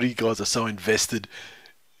 Because the footy guys are so invested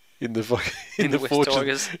in the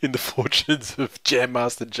fortunes of Jam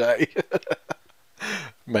Master Jay.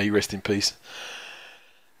 May he rest in peace.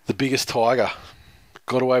 The biggest Tiger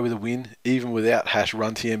got away with a win, even without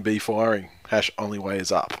 #RunTMB firing. #only way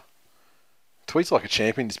is up. Tweets like a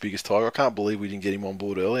champion, this biggest Tiger. I can't believe we didn't get him on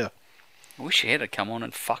board earlier. I wish he had come on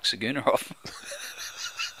and fuck Saguna off.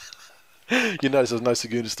 You notice there's no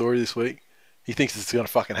Saguna story this week. He thinks it's going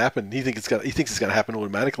to fucking happen. He thinks it's going to happen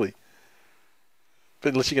automatically.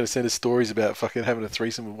 But unless you're going to send us stories about fucking having a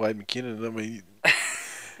threesome with Wade McKinnon, I mean,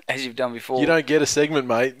 As you've done before. you don't get a segment,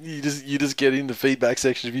 mate. You just get in the feedback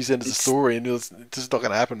section if you send us a story, and it's just not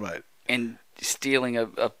going to happen, mate. And stealing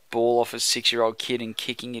a ball off a 6-year-old kid and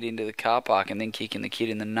kicking it into the car park and then kicking the kid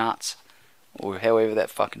in the nuts. Or however that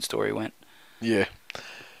fucking story went. Yeah.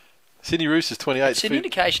 Sydney Roosters 28. It's an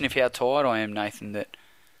indication of how tired I am, Nathan, that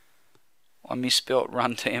I misspelt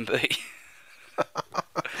run TMB.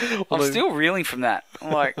 I'm still reeling from that.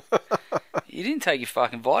 I'm like, you didn't take your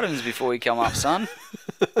fucking vitamins before you come up, son.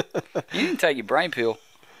 You didn't take your brain pill.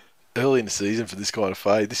 Early in the season for this kind of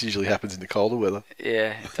fade. This usually happens in the colder weather.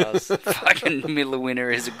 Yeah, it does. Fucking middle of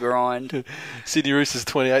winter is a grind. Sydney Roosters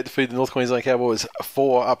 28 defeat the North Queensland Cowboys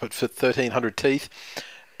 4 up at 1,300 teeth.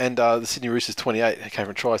 And the Sydney Roosters 28 came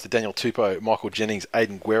from tries to Daniel Tupou, Michael Jennings,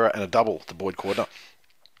 Aiden Guerra, and a double to Boyd Cordner.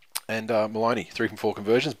 And Maloney, 3 from 4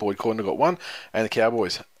 conversions. Boyd Cordner got 1. And the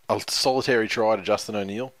Cowboys, a solitary try to Justin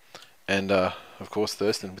O'Neill. And, of course,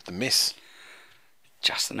 Thurston with the miss.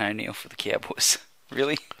 Justin O'Neill for the Cowboys.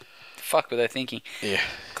 Really? The fuck were they thinking? Yeah.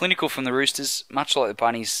 Clinical from the Roosters, much like the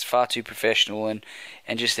Bunnies, far too professional and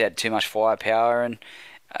just had too much firepower and,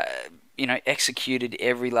 executed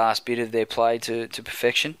every last bit of their play to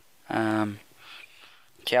perfection.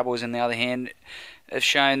 Cowboys, on the other hand, have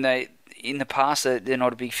shown in the past that they're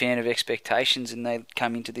not a big fan of expectations, and they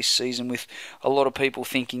come into this season with a lot of people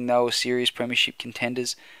thinking they were serious premiership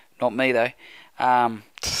contenders. Not me, though. And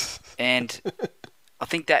I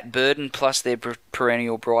think that burden, plus their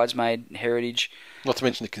perennial bridesmaid heritage, Not to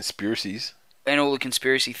mention the conspiracies. and all the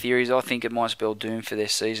conspiracy theories, I think it might spell doom for their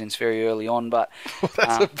season. It's very early on, but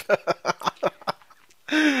I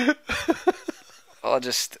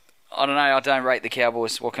don't know. I don't rate the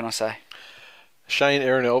Cowboys. What can I say? Shane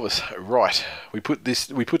Aaron Elvis, right. We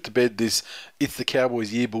put to bed this it's the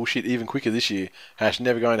Cowboys year bullshit even quicker this year. #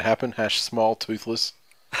 never going to happen. # smile toothless.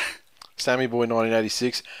 Sammy Boy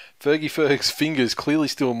 1986. Fergie Ferg's fingers clearly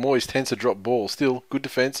still moist, hence a drop ball. Still, good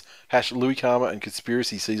defence. # Louis Karma and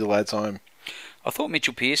conspiracy sees the lads home. I thought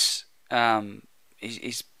Mitchell Pearce,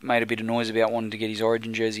 he's made a bit of noise about wanting to get his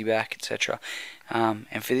Origin jersey back, etc.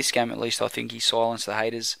 And for this game, at least, I think he silenced the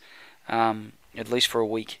haters, at least for a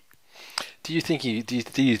week. Do you think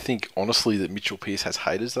honestly that Mitchell Pearce has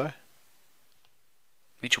haters though?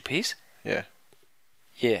 Mitchell Pearce? Yeah.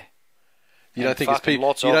 Yeah. You don't think it's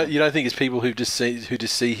people? You don't think it's people who just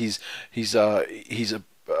see his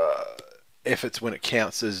efforts when it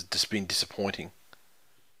counts as just being disappointing.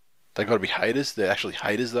 They've got to be haters. They're actually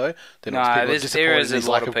haters though. They're not people there is a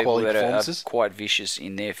lot of people that are performances. quite vicious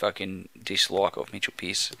in their fucking dislike of Mitchell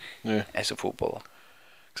Pearce as a footballer.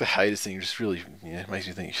 Because the haters thing just really makes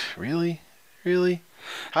me think, really?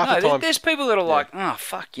 Half the time, there's people that are like, oh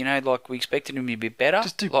fuck, like we expected him to be a bit better.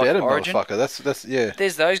 just do like better, Origin. motherfucker. That's yeah.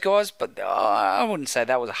 There's those guys, but I wouldn't say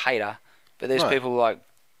that was a hater. But there's people like,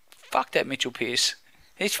 fuck that Mitchell Pearce.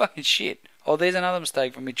 He's fucking shit. Oh, there's another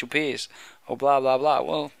mistake from Mitchell Pearce. Or blah, blah, blah.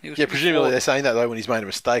 Well, he was presumably they're saying that though when he's made a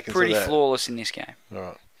mistake. And pretty flawless in this game. All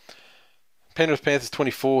right. Penrith Panthers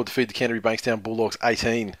 24 defeat the Canterbury Bankstown Bulldogs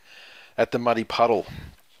 18 at the Muddy Puddle.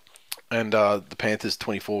 And the Panthers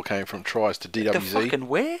 24 came from tries to DWZ. The fucking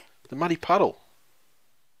where? The Muddy Puddle.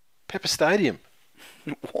 Pepper Stadium.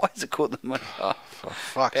 Why is it called the Muddy Puddle? For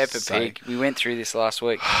fuck's Pepper sake. Pig. We went through this last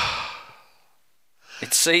week.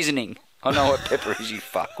 It's seasoning. I know what pepper is, you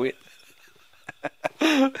fuckwit.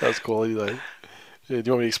 That's quality though. Yeah, do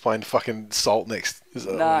you want me to explain the fucking salt next?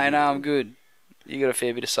 No, I'm good. You got a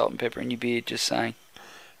fair bit of salt and pepper in your beard, just saying.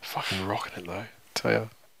 Fucking rocking it though. Tell you.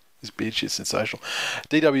 This beard shit's sensational.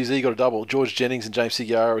 DWZ got a double. George Jennings and James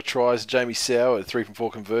Sigara with tries. Jamie Sow at 3 from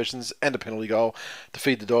 4 conversions and a penalty goal. To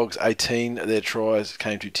feed the Dogs 18. Their tries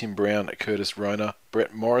came to Tim Brown, Curtis Rona,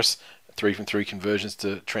 Brett Morris. 3 from 3 conversions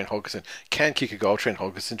to Trent Hodgson. Can kick a goal, Trent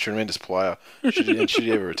Hodgson. Tremendous player. Should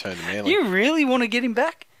he ever return to Manly? You really want to get him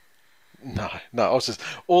back? No.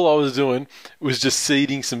 All I was doing was just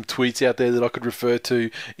seeding some tweets out there that I could refer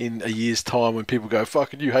to in a year's time when people go,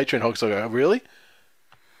 fucking you hate Trent Hodgson. I go, really?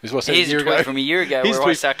 Here's a tweet from a year ago where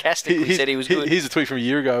I sarcastically said he was good. Here's a tweet from a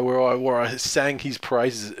year ago where I sang his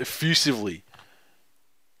praises effusively.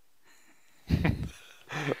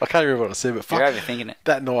 I can't remember what I said, but fuck. You're overthinking it.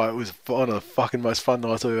 That night was one of the fucking most fun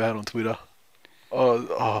nights I've ever had on Twitter.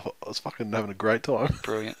 I was fucking having a great time.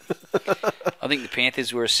 Brilliant. I think the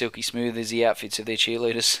Panthers were as silky smooth as the outfits of their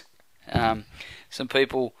cheerleaders. Some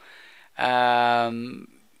people,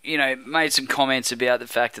 made some comments about the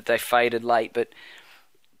fact that they faded late, but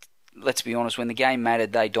let's be honest, when the game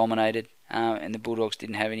mattered, they dominated. and the Bulldogs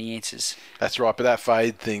didn't have any answers. That's right, but that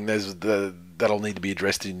fade thing, that'll need to be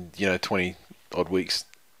addressed in 20 odd weeks.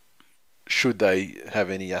 Should they have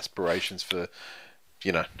any aspirations for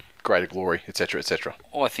greater glory, etc., etc.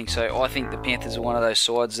 I think so. I think the Panthers are one of those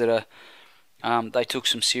sides that are. They took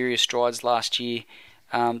some serious strides last year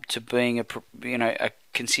to being a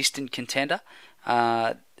consistent contender,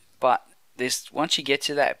 but once you get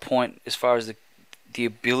to that point, as far as the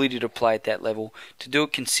ability to play at that level, to do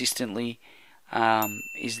it consistently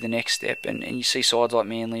is the next step. And you see sides like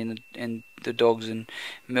Manly and the Dogs and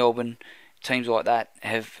Melbourne, teams like that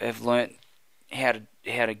have learnt how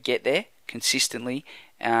to get there consistently.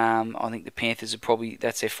 I think the Panthers are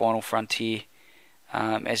that's their final frontier.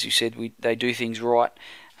 As you said, they do things right,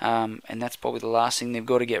 and that's probably the last thing they've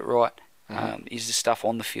got to get right. Is the stuff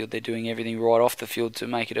on the field. They're doing everything right off the field to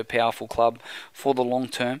make it a powerful club for the long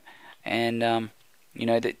term. And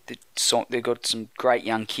they've got some great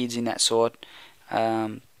young kids in that side.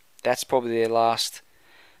 That's probably their last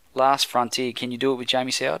frontier. Can you do it with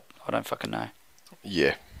Jamie Soward? I don't fucking know.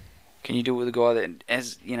 Yeah. Can you do it with a guy that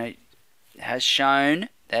has shown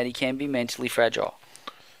that he can be mentally fragile,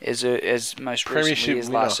 as most recently as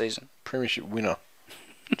last season? Premiership winner,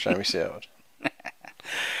 Jamie Soward. I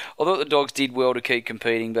thought the Dogs did well to keep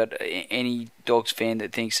competing, but any Dogs fan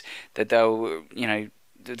that thinks that they were, the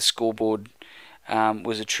scoreboard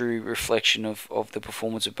was a true reflection of the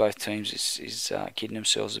performance of both teams is kidding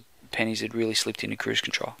themselves. The pennies had really slipped into cruise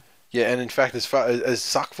control. Yeah, and in fact, as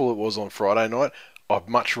suckful it was on Friday night, I'd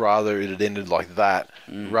much rather it had ended like that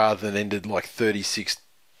rather than ended like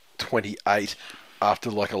 36-28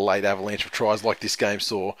 after like a late avalanche of tries like this game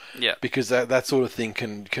saw. Yeah. Because that sort of thing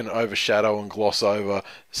can overshadow and gloss over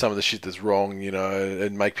some of the shit that's wrong,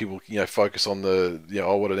 and make people, focus on the,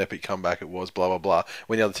 what an epic comeback it was, blah, blah, blah,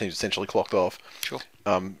 when the other team's essentially clocked off. Sure.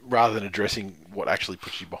 Rather than addressing what actually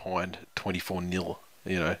puts you behind 24-0,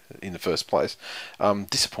 in the first place.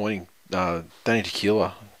 Disappointing. Danny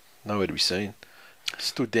Tequila, nowhere to be seen.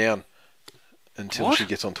 Stood down until she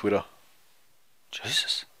gets on Twitter.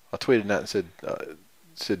 Jesus. I tweeted that and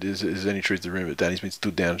said, is there any truth to the rumour that Danny's been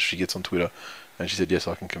stood down? She gets on Twitter, and she said, yes,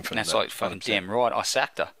 I can confirm that's that. That's like fucking 100%. Damn right, I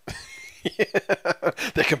sacked her. Yeah,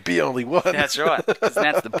 there can be only one. That's right, because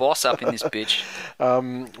that's the boss up in this bitch.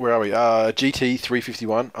 Where are we?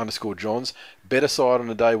 GT351_Johns. Better side on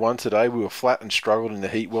the day one today. We were flat and struggled in the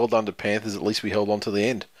heat. Well done to Panthers. At least we held on to the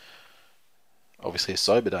end. Obviously a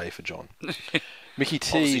sober day for John. Mickey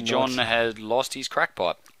T. Obviously John had lost his crack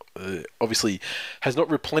pipe. Obviously has not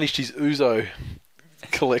replenished his Ouzo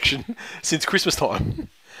collection since Christmas time.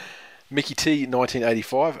 Mickey T,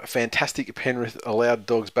 1985. Fantastic. Penrith allowed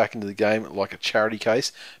Dogs back into the game like a charity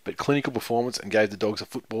case, but clinical performance and gave the Dogs a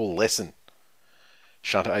football lesson.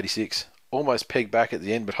 Shunter, 86. Almost pegged back at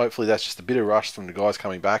the end, but hopefully that's just a bit of rush from the guys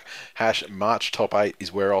coming back. March top 8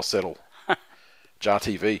 is where I'll settle. Jar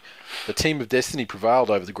TV. The team of destiny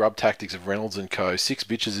prevailed over the grub tactics of Reynolds and co. 6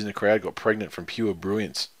 bitches in the crowd got pregnant from pure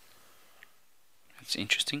brilliance. That's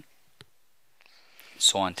interesting.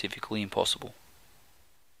 Scientifically impossible.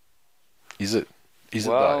 Is it?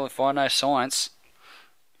 Well, if I know science...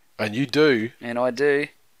 And you do. And I do.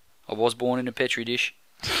 I was born in a Petri dish.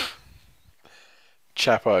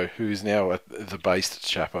 Chapo, who is now at the based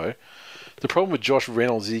Chapo. The problem with Josh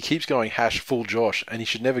Reynolds is he keeps going #full Josh, and he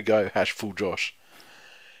should never go #full Josh.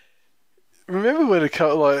 Remember when it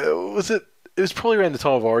was probably around the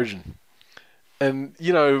time of Origin. And,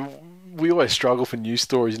 we always struggle for news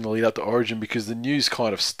stories in the lead up to Origin because the news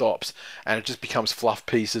kind of stops and it just becomes fluff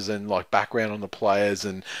pieces and like background on the players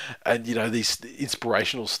and these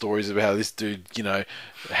inspirational stories about how this dude,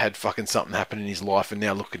 had fucking something happen in his life and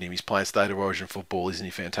now look at him, he's playing State of Origin football, isn't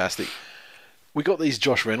he fantastic? We got these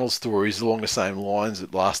Josh Reynolds stories along the same lines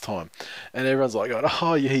at last time. And everyone's like,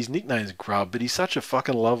 oh, yeah, his nickname's Grub, but he's such a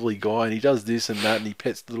fucking lovely guy and he does this and that and he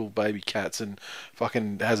pets little baby cats and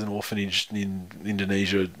fucking has an orphanage in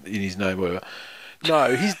Indonesia in his name, whatever.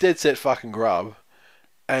 No, he's dead set fucking Grub.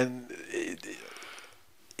 And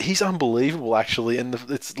he's unbelievable, actually. And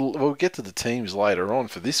we'll get to the teams later on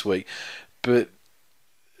for this week. But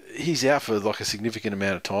he's out for like a significant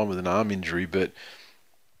amount of time with an arm injury, but...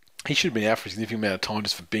 he should have been out for a significant amount of time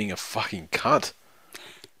just for being a fucking cunt.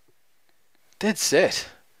 Dead set.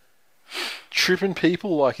 Tripping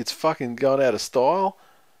people like it's fucking gone out of style.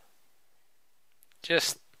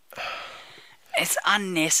 It's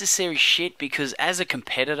unnecessary shit because as a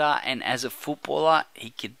competitor and as a footballer,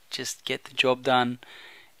 he could just get the job done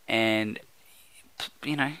and,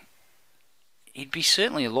 he'd be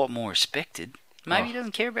certainly a lot more respected. Maybe he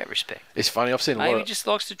doesn't care about respect. It's funny, Maybe he just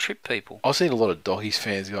likes to trip people. I've seen a lot of Doggies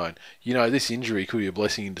fans going, this injury could be a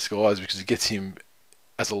blessing in disguise because it gets him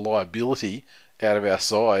as a liability out of our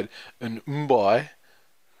side, and Mbai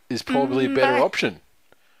is probably a better option.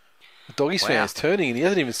 The Doggies fan's turning, and he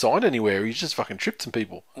hasn't even signed anywhere. He's just fucking tripped some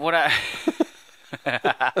people.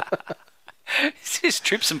 He's just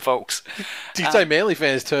tripped some folks. Do you say Manly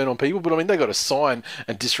fans turn on people? But I mean, they got to sign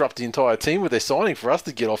and disrupt the entire team with their signing for us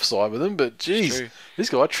to get offside with them. But geez, this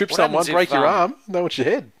guy trips someone, break your arm, know what's your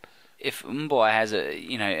head. If Mbai has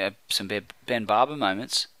some Ben Barber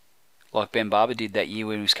moments, like Ben Barber did that year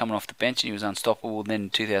when he was coming off the bench and he was unstoppable, then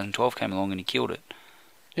 2012 came along and he killed it.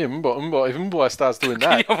 Yeah, Mbai. If Mbai starts doing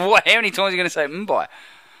that, How many times are you going to say Mbai?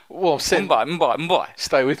 Well, I'm saying Mbai.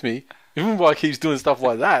 Stay with me. If Mbai keeps doing stuff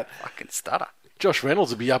like that, fucking stutter. Josh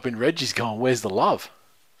Reynolds will be up in Reggie's going, "Where's the love?"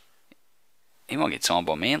 He might get signed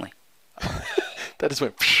by Manly. That just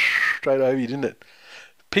went straight over you, didn't it?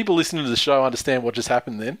 People listening to the show understand what just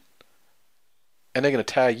happened then, and they're going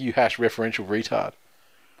to tag you #referential retard.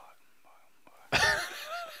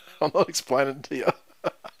 I'm not explaining it to you.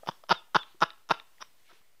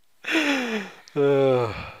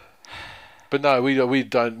 But no, we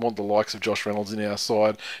don't want the likes of Josh Reynolds in our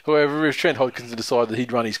side. However, if Trent Hodgkinson decided that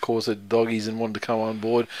he'd run his course at Doggies and wanted to come on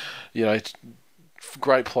board,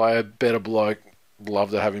 great player, better bloke,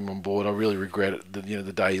 love to have him on board. I really regret it, the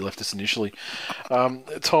day he left us initially.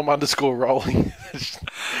 Tom_rolling.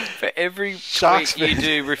 For every tweet you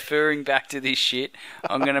do referring back to this shit,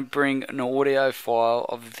 I'm going to bring an audio file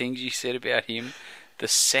of the things you said about him the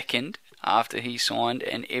second after he signed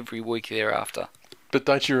and every week thereafter. But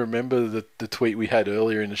don't you remember the tweet we had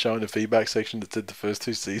earlier in the show in the feedback section that said the first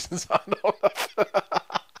 2 seasons are not enough?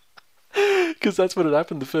 Because that's what had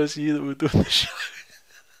happened the first year that we were doing the show.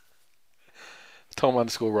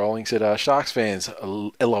 Tom_rolling said, Sharks fans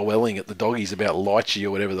are LOLing at the Doggies about Lychee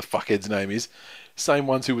or whatever the fuckhead's name is. Same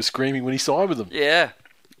ones who were screaming when he signed with them. Yeah,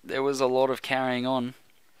 there was a lot of carrying on.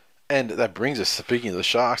 And that brings us, speaking of the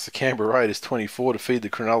Sharks, the Canberra Raiders 24 to feed the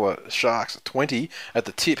Cronulla Sharks 20 at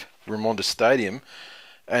the tip, Raimonda Stadium.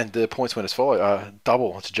 And the points went as follows.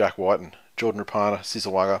 Double to Jack Whiten, Jordan Rapana,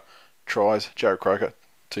 Sisawanga, tries, Jared Croker,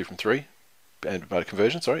 2 from 3. And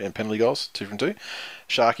conversion, and penalty goals, 2 from 2.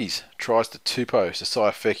 Sharkies, tries to Tupou,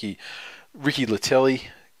 Sasai Feki, Ricky Latelli,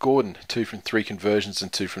 Gordon, 2 from 3 conversions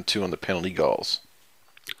and 2 from 2 on the penalty goals.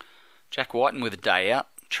 Jack Whiten with a day out,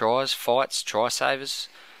 tries, fights, try savers.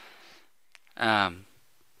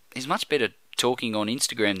 He's much better talking on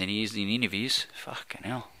Instagram than he is in interviews. Fucking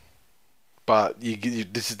hell. But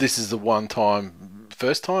this is the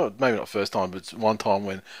first time, maybe not first time, but it's one time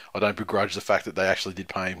when I don't begrudge the fact that they actually did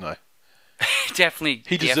pay him, though. Definitely.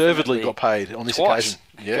 He deservedly got paid on this occasion.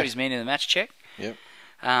 Yeah. Got his man in the match check. Yep.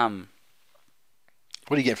 What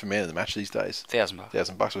do you get for man of the match these days? $1,000.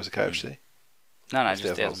 $1,000 was a KFC. No, just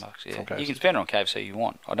 $1,000. Yeah. You can spend it on KFC you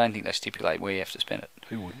want. I don't think they stipulate where you have to spend it.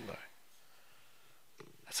 Who wouldn't though?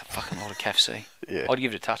 That's a fucking lot of KFC. Yeah. I'd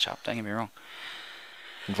give it a touch up. Don't get me wrong.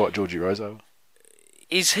 Invite Georgie Rose over.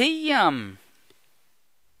 Is he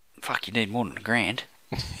Fuck, you need more than $1,000.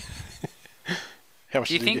 How much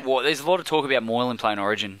do you think? There's a lot of talk about Moylan playing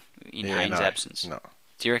Origin in Haynes' absence. No.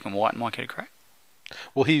 Do you reckon White might get a crack?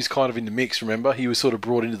 Well, he was kind of in the mix. Remember, he was sort of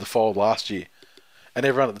brought into the fold last year, and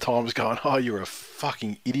everyone at the time was going, "Oh, you're a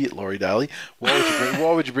fucking idiot, Laurie Daly.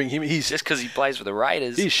 Why would you bring him? He's just because he plays for the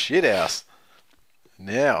Raiders. He's shit house."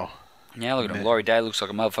 Now look at him. Laurie Daly looks like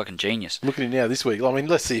a motherfucking genius. Look at him now this week. I mean,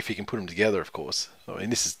 let's see if he can put them together. Of course. I mean,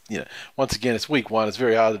 this is once again, it's week 1. It's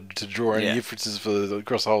very hard to draw any differences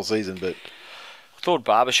across the whole season, but. I thought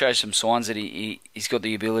Barber shows some signs that he's got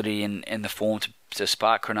the ability and the form to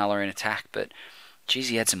spark Cronulla in attack, but geez,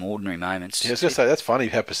 he had some ordinary moments. Yeah, I was going to say, that's funny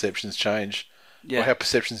how perceptions change. Yeah. Or how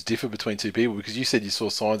perceptions differ between two people, because you said you saw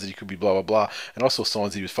signs that he could be blah, blah, blah, and I saw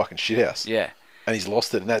signs that he was fucking shithouse. Yeah. And he's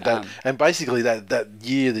lost it. And and basically that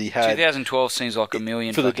year that he had... 2012 seems like a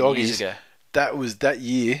million for the Doggies, years ago. That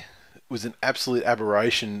year was an absolute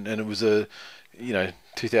aberration, and it was a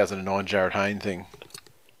 2009 Jared Hayne thing.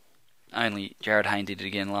 Only Jared Hayne did it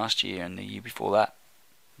again last year and the year before that.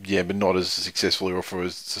 Yeah, but not as successfully or for a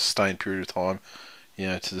sustained period of time,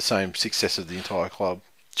 to the same success of the entire club.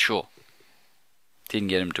 Sure. Didn't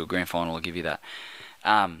get him to a grand final, I'll give you that.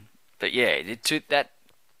 But yeah,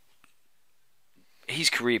 his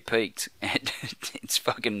career peaked and it's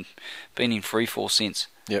fucking been in free fall since.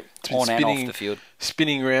 Yep. On and off the field.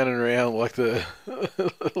 Spinning round and around like the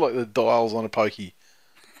like the dials on a pokey.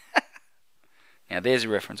 Now there's a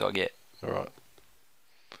reference I get. All right.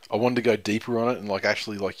 I wanted to go deeper on it and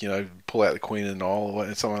actually pull out the Queen of the Nile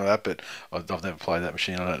or something like that, but I've never played that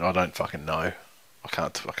machine. I don't fucking know. I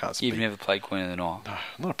can't speak. You've never played Queen of the Nile? No,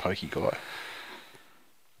 I'm not a pokey guy.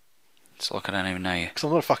 It's like I don't even know you. Because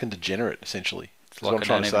I'm not a fucking degenerate, essentially. It's like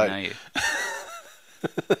I don't even know you.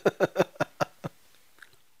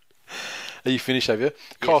 Are you finished, have you?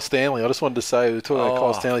 Yes. Kyle Stanley, I just wanted to say, we were talking about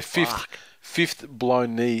Kyle Stanley, fifth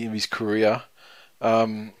blown knee in his career.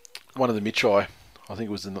 One of the Mitchai, I think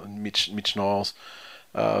it was Mitch Niles,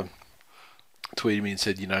 tweeted me and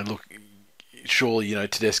said, look, surely,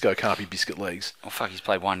 Tedesco can't be biscuit legs. Oh, fuck, he's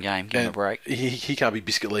played one game. Give him a break. He can't be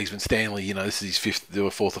biscuit legs when Stanley, this is his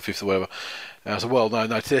fourth or fifth or whatever. And I said, well, no,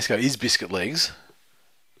 Tedesco is biscuit legs.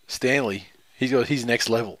 Stanley, he's got his next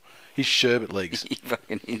level. He's sherbet legs. He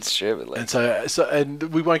fucking is sherbet legs. And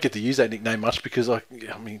we won't get to use that nickname much because,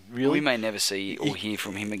 really... We may never see or hear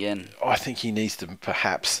from him again. I think he needs to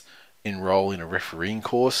perhaps enroll in a refereeing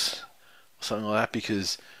course or something like that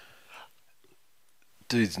because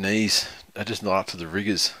dude's knees are just not up to the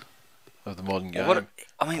rigours of the modern game. Poor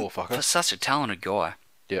fucker. For such a talented guy.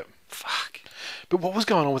 Yep. Fuck. But what was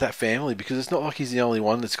going on with that family? Because it's not like he's the only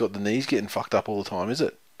one that's got the knees getting fucked up all the time, is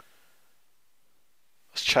it?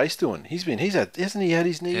 What's Chase doing? Hasn't he had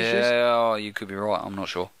his knee issues? Yeah, you could be right. I'm not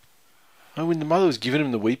sure. Oh, when the mother was giving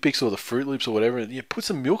him the Wheat Bix or the Fruit Loops or whatever, put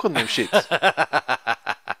some milk on them shits.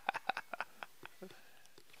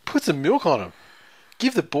 Put some milk on him.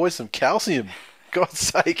 Give the boy some calcium. God's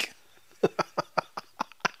sake.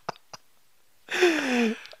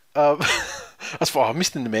 That's why I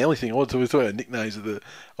missed in the Manly thing. I wanted to talk about nicknames I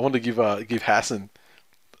wanted to give Hassan,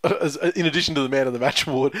 in addition to the Man of the Match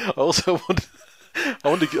award, I also I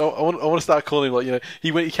want to start calling him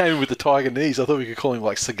he came in with the tiger knees. I thought we could call him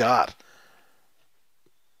like Sagat.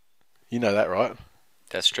 You know that, right?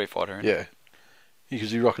 That's Street Fighter, isn't it? Yeah,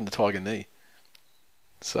 because you're rocking the tiger knee.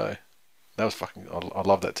 So that was fucking. I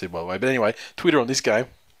love that too, by the way. But anyway, Twitter on this game.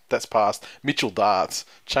 That's passed. Mitchell Darts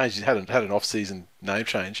changed. Had an off-season name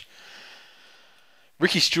change.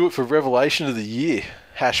 Ricky Stewart for Revelation of the Year.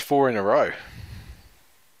 #4 in a row.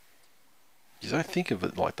 You don't think of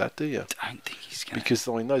it like that, do you? I don't think he's going to. Because,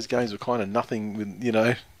 those games were kind of nothing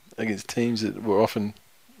with, against teams that were often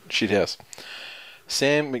shithouse.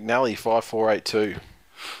 Sam McNally, 5482.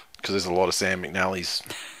 Because there's a lot of Sam McNallys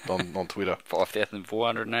on Twitter.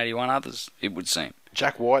 5,481 others, it would seem.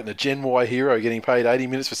 Jack White and the Gen Y hero getting paid 80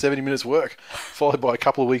 minutes for 70 minutes work. Followed by a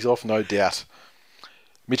couple of weeks off, no doubt.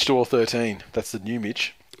 Mitch Doyle, 13. That's the new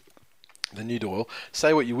Mitch. The new Doyle.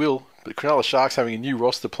 Say what you will, but Cronulla Sharks having a new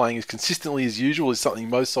roster playing as consistently as usual is something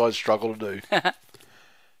most sides struggle to do.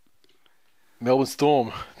 Melbourne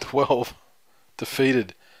Storm, 12.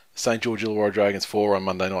 Defeated St. George Illawarra Dragons 4 on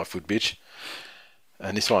Monday Night Foot, bitch.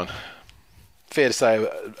 And this one, fair to say,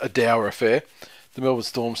 a dour affair. The Melbourne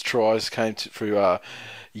Storm's tries came through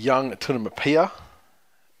Young Tunamapia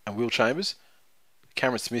and Will Chambers.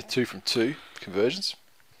 Cameron Smith, 2 from 2 conversions.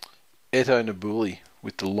 Eto Nabuli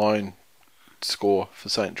with the lone score for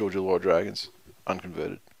St. George Illawarra Dragons,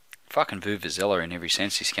 unconverted. Fucking Vuvuzela in every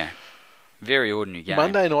sense this game. Very ordinary game.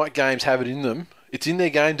 Monday night games have it in them. It's in their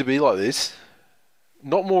game to be like this.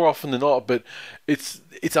 Not more often than not, but it's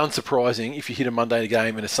unsurprising if you hit a Monday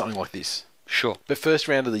game and it's something like this. Sure. But first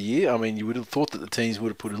round of the year, you would have thought that the teams would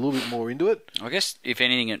have put a little bit more into it. I guess, if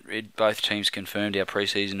anything, both teams confirmed our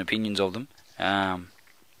pre-season opinions of them. One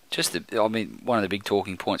of the big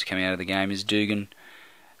talking points coming out of the game is Dugan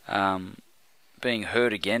being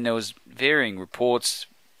hurt again. There was varying reports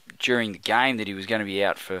during the game that he was going to be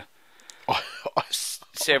out for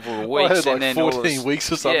several weeks. I heard and then 14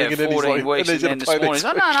 weeks or something. Yeah, and then 14 weeks, and then this morning he's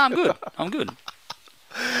like, no, I'm good.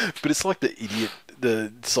 But it's like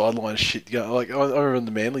the sideline shit. I remember in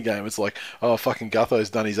the Manly game, it's like, oh, fucking Gutho's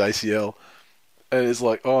done his ACL. And it's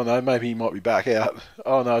like, oh no, maybe he might be back out.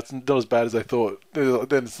 Oh no, it's not as bad as they thought.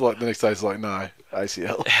 Then it's like the next day, it's like, no,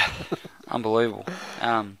 ACL. Unbelievable.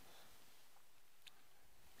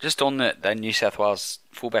 Just on that New South Wales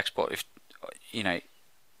fullback spot, if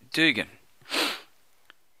Dugan,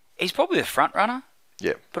 he's probably the front runner.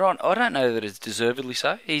 Yeah. But I don't know that it's deservedly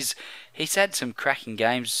so. He's had some cracking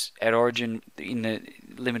games at Origin in the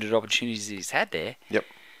limited opportunities he's had there. Yep.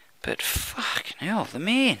 But fucking hell, the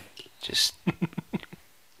man just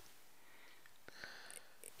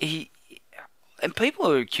and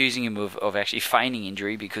people are accusing him of actually feigning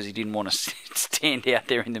injury because he didn't want to stand out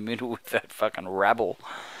there in the middle with that fucking rabble.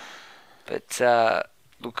 But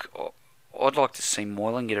look, I'd like to see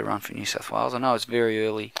Moylan get a run for New South Wales. I know it's very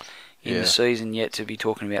early in the season yet to be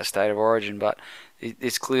talking about State of Origin, but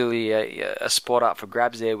it's clearly a spot up for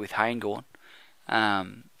grabs there with Haingorn.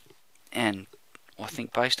 And I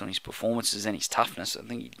think based on his performances and his toughness, I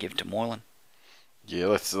think you'd give it to Moylan. Yeah,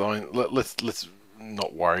 let's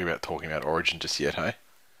not worry about talking about Origin just yet, hey?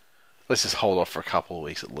 Let's just hold off for a couple of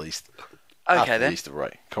weeks at least. Okay, after then. The Easter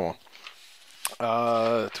break. Come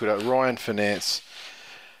on. Twitter, Ryan Finance.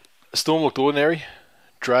 Storm looked ordinary.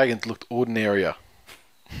 Dragons looked ordinarier.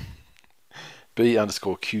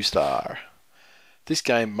 B_Q star. This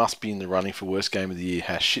game must be in the running for worst game of the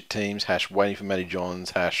year. #shit teams. #waiting for Matty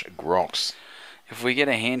Johns. #Gronks. If we get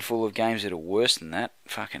a handful of games that are worse than that,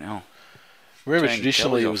 fucking hell. Remember, Turn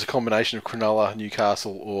traditionally the it was a combination of Cronulla,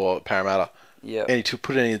 Newcastle, or Parramatta. Yeah.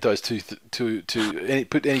 Put any of those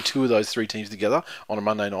put any two of those three teams together on a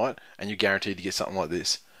Monday night, and you're guaranteed to get something like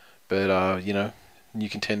this. But new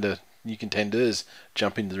contenders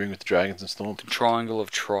jump into the ring with the Dragons and Storm. The triangle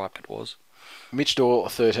of tripe it was. Mitch Doyle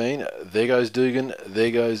 13. There goes Dugan.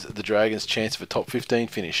 There goes the Dragons' chance of a top 15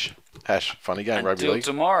 finish. Funny game, rugby league.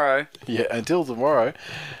 Until tomorrow. Yeah, until tomorrow.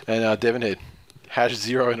 And Devon Head.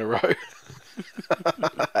 #0 in a row.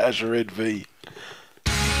 #Red V.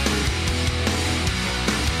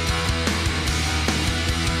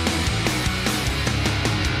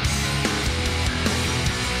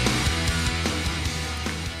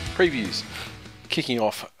 Previews. Kicking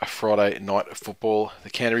off a Friday night football, the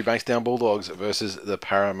Canterbury Bankstown Bulldogs versus the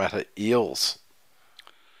Parramatta Eels.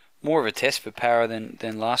 More of a test for Para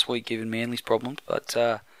than last week, given Manly's problems. But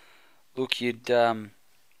look, you'd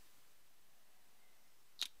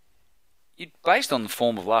based on the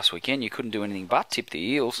form of last weekend, you couldn't do anything but tip the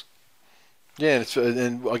Eels. Yeah,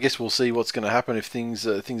 and I guess we'll see what's going to happen if things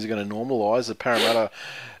are going to normalise. The Parramatta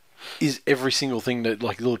is every single thing that,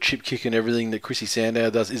 like, little chip kick and everything that Chrissy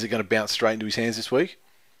Sandow does, is it going to bounce straight into his hands this week?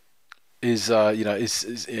 Is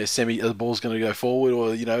Semi, the ball's going to go forward,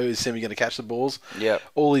 or is Semi going to catch the balls? Yeah.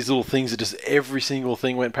 All these little things are just, every single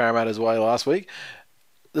thing went Parramatta's way last week.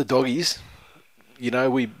 The Doggies,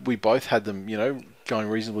 we both had them, going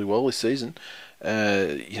reasonably well this season.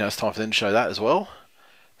 It's time for them to show that as well.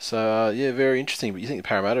 So very interesting. But you think the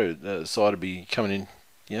Parramatta side would be coming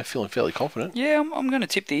in, feeling fairly confident? Yeah, I'm going to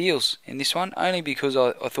tip the Eels in this one, only because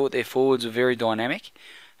I thought their forwards were very dynamic,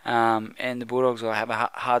 and the Bulldogs will have a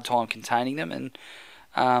hard time containing them.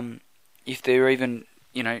 And if they're even,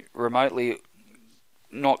 remotely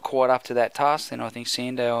not quite up to that task, then I think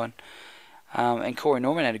Sandow and Corey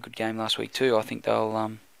Norman had a good game last week too. I think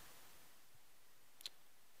they'll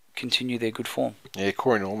continue their good form. Yeah,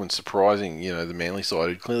 Corey Norman surprising, the Manly side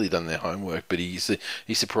had clearly done their homework, but he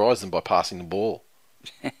surprised them by passing the ball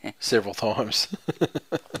several times.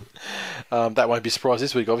 That won't be a surprise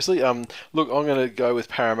this week, obviously. Look, I'm going to go with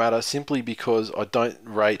Parramatta simply because I don't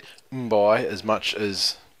rate Mbai as much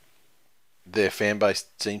as their fan base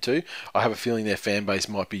seem to. I have a feeling their fan base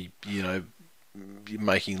might be,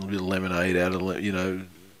 making a little lemonade out of,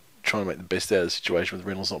 trying to make the best out of the situation with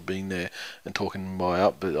Reynolds not being there and talking Mbai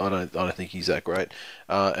up, but I don't think he's that great.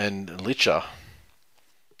 And Litcher,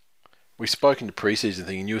 we've spoken to pre-season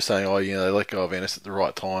thing, and you were saying, they let go of Ennis at the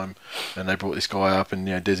right time, and they brought this guy up, and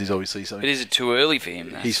Desi's obviously something. But is it too early for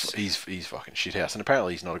him? He's fucking shithouse, and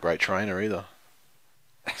apparently he's not a great trainer either.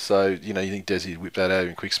 So you think Desi would whip that out of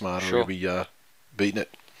him quick, smart, sure. Or he'll be beating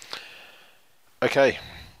it. Okay.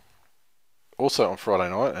 Also on Friday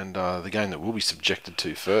night, and the game that we'll be subjected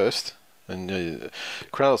to first, and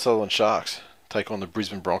Cronulla Sutherland Sharks take on the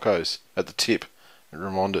Brisbane Broncos at the tip at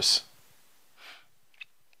Remondis.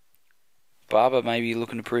 Barber may be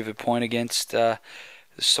looking to prove a point against the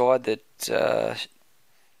side that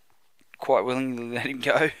quite willingly let him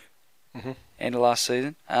go end of last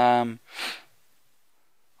season. I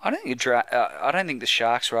don't think the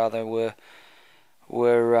Sharks rather were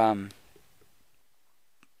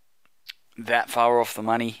that far off the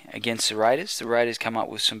money against the Raiders. The Raiders come up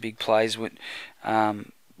with some big plays when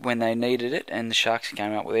they needed it, and the Sharks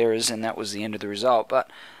came up with errors, and that was the end of the result. But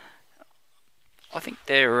I think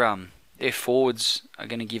their forwards are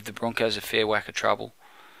going to give the Broncos a fair whack of trouble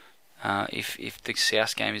if the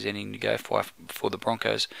South game is anything to go for the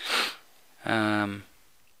Broncos. They're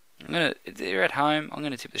at home. I'm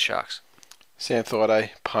going to tip the Sharks. Sam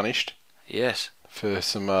Thaiday punished. Yes. For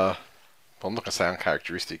some, I'm not going to say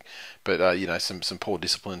uncharacteristic, but some poor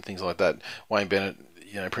discipline and things like that. Wayne Bennett,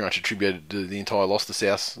 pretty much attributed the entire loss to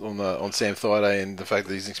South on Sam Thaiday and the fact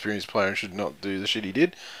that he's an experienced player and should not do the shit he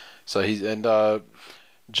did. So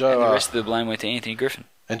Joe. And the rest of the blame went to Anthony Griffin.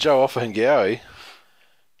 And Joe Offahengawi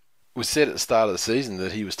was said at the start of the season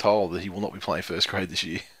that he was told that he will not be playing first grade this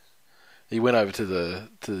year. He went over to the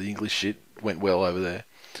English shit, went well over there,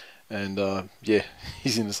 and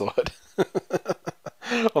he's in the side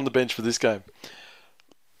on the bench for this game.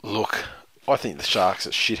 Look, I think the Sharks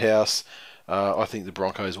are shithouse. I think the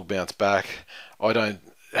Broncos will bounce back. I don't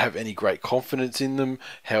have any great confidence in them.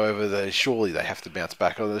 However, they have to bounce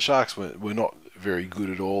back. The Sharks were not very good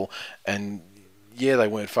at all, and they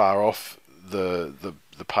weren't far off the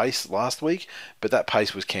pace last week, but that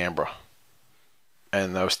pace was Canberra,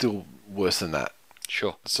 and they were still worse than that.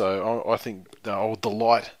 Sure. So I think I will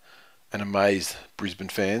delight and amazed Brisbane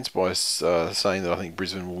fans by saying that I think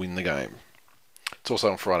Brisbane will win the game. It's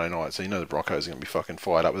also on Friday night, so you know the Broncos are going to be fucking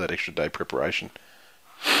fired up with that extra day preparation.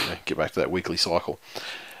 Get back to that weekly cycle.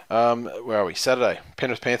 Where are we? Saturday,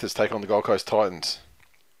 Penrith Panthers take on the Gold Coast Titans.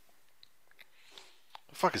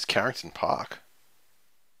 The fuck is Carrington Park?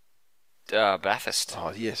 Bathurst.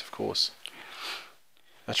 Oh, yes, of course.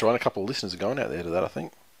 That's right, a couple of listeners are going out there to that, I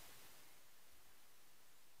think.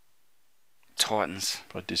 Titans.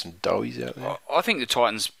 Probably do some doughies out there. I think the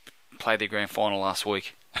Titans played their grand final last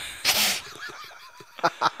week.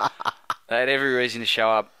 They had every reason to show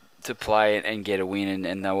up to play and get a win,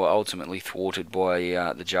 and they were ultimately thwarted by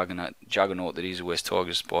the juggernaut that is the West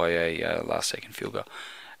Tigers by a last-second field goal.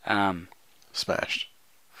 Smashed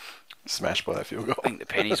by that field goal. I think the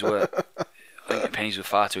Pennies were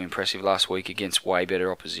far too impressive last week against way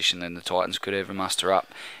better opposition than the Titans could ever muster up,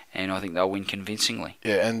 and I think they'll win convincingly.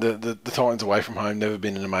 Yeah, and the Titans away from home never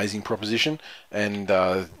been an amazing proposition, and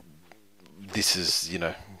this is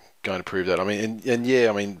going to prove that. I mean,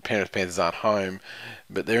 and Penrith Panthers aren't home,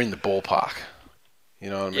 but they're in the ballpark.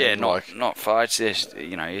 You know what I mean? Yeah, not far. It's just,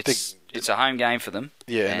 it's a home game for them.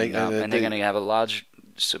 Yeah, and they're going to have a large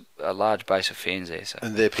base of fans there. So.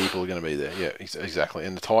 And their people are going to be there. Yeah, exactly.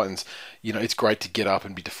 And the Titans, it's great to get up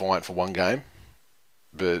and be defiant for one game,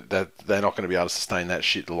 but that they're not going to be able to sustain that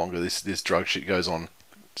shit the longer this drug shit goes on.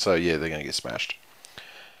 So yeah, they're going to get smashed.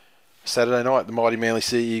 Saturday night, the mighty Manly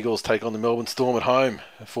Sea Eagles take on the Melbourne Storm at home.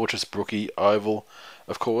 Fortress Brookie Oval,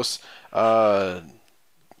 of course.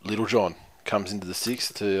 Little John comes into the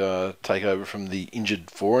sixth to take over from the injured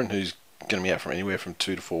foreign, who's going to be out from anywhere from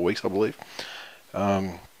 2 to 4 weeks, I believe.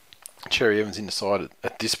 Cherry Evans in the side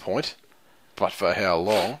at this point, but for how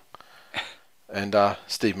long? And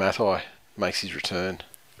Steve Matai makes his return,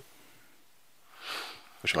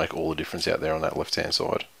 which will make all the difference out there on that left-hand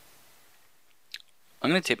side. I'm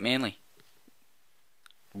going to tip Manly.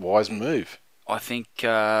 Wise move. I think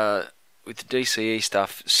with the DCE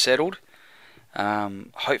stuff settled,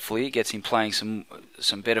 hopefully it gets him playing some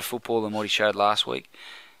better football than what he showed last week.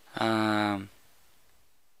 Yeah,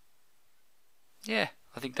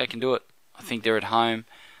 I think they can do it. I think they're at home.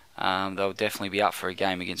 They'll definitely be up for a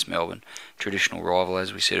game against Melbourne, traditional rival,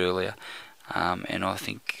 as we said earlier. And I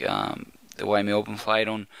think the way Melbourne played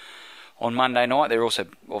on Monday night, they're also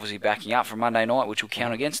obviously backing up for Monday night, which will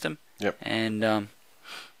count against them. Yep. And I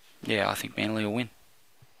think Manly will win.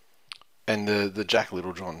 And the Jack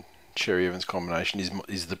Littlejohn Cherry Evans combination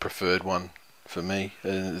is the preferred one for me.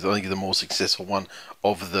 And I think the more successful one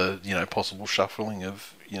of the possible shuffling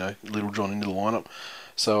of Littlejohn into the lineup.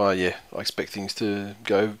 So I expect things to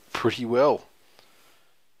go pretty well.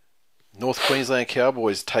 North Queensland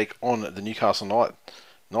Cowboys take on the Newcastle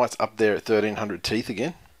Knights up there at 1300 teeth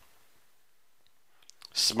again.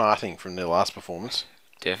 Smarting from their last performance.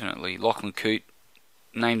 Definitely. Lachlan Coote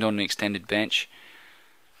named on an extended bench.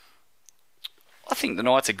 I think the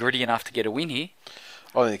Knights are gritty enough to get a win here.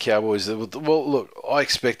 I think the Cowboys... Well, look, I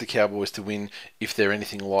expect the Cowboys to win if they're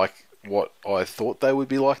anything like what I thought they would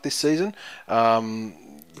be like this season.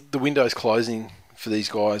 The window's closing for these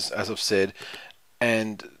guys, as I've said.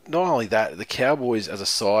 And not only that, the Cowboys as a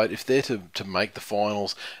side, if they're to make the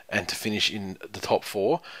finals and to finish in the top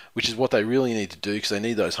 4, which is what they really need to do because they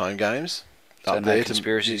need those home games. So up no there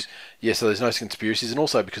conspiracies. So there's no conspiracies. And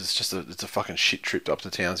also because it's a fucking shit trip up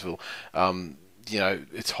to Townsville.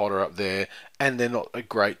 It's hotter up there and they're not a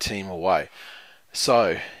great team away.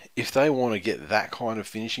 So if they want to get that kind of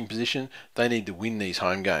finishing position, they need to win these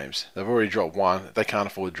home games. They've already dropped one. They can't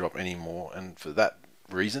afford to drop any more. And for that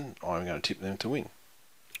reason, I'm going to tip them to win.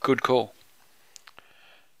 Good call.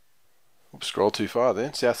 Oops, scroll too far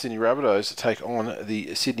then. South Sydney Rabbitohs take on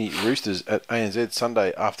the Sydney Roosters at ANZ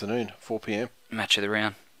Sunday afternoon, 4 p.m. Match of the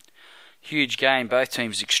round. Huge game. Both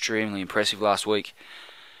teams extremely impressive last week.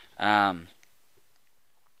 It's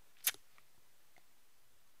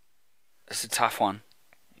a tough one.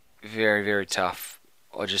 Very, very tough.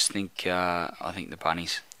 I just think I think the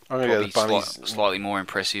Bunnies. I'm going to go the Bunnies. Slightly more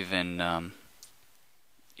impressive and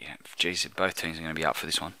both teams are going to be up for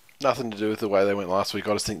this one. Nothing to do with the way they went last week.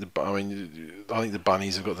 I just think I think the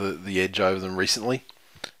Bunnies have got the edge over them recently,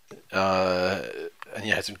 and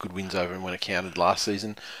had some good wins over them when it counted last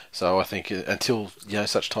season. So I think until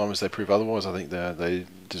such time as they prove otherwise, I think they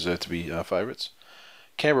deserve to be favourites.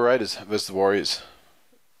 Canberra Raiders versus the Warriors,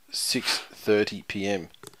 6:30 p.m.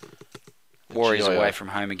 Warriors away from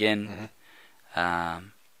home again. Mm-hmm.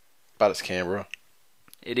 But it's Canberra.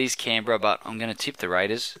 It is Canberra, but I'm going to tip the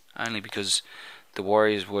Raiders only because the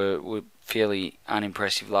Warriors were fairly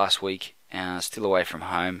unimpressive last week, still away from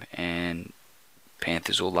home, and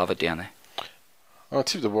Panthers all love it down there. I'll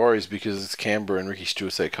tip the Warriors because it's Canberra and Ricky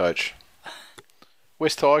Stewart's their coach.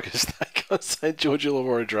 West Tigers take on St George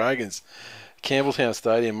Illawarra Dragons. Campbelltown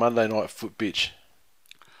Stadium, Monday night foot pitch.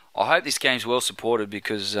 I hope this game's well supported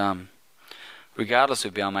because regardless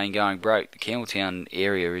of Balmain going broke, the Campbelltown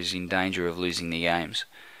area is in danger of losing their games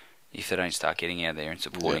if they don't start getting out there and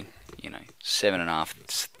supporting. Yep.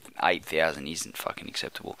 7,500, 8,000 isn't fucking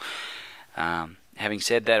acceptable. Having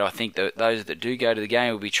said that, I think that those that do go to the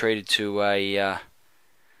game will be treated to a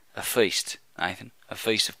feast, Nathan. A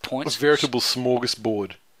feast of points. A veritable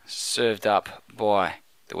smorgasbord. Served up by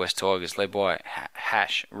the West Tigers, led by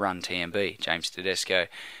Hash Run TMB, James Tedesco,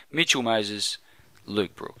 Mitchell Moses,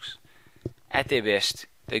 Luke Brooks. At their best,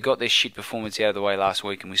 they got their shit performance out of the way last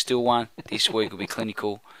week and we still won. This week will be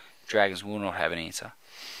clinical. Dragons will not have an answer.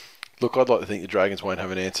 Look, I'd like to think the Dragons won't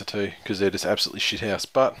have an answer too, because they're just absolutely shithouse.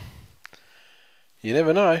 But you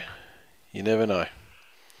never know. You never know.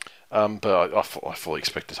 But I fully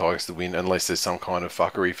expect the Tigers to win, unless there's some kind of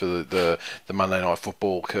fuckery for the Monday Night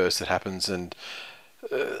Football curse that happens. And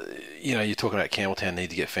you're talking about Campbelltown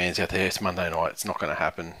need to get fans out there. It's Monday night. It's not going to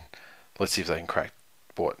happen. Let's see if they can crack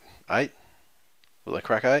 8. Will they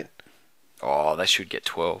crack 8? Oh, they should get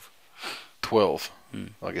 12. 12.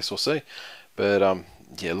 I guess we'll see. But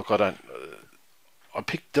look, I don't. I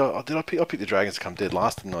picked the Dragons to come dead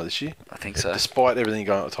last, didn't I, this year? I think so. Despite everything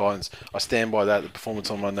going on at the Titans, I stand by that. The performance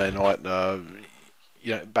on Monday night,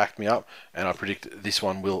 backed me up, and I predict this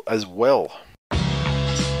one will as well.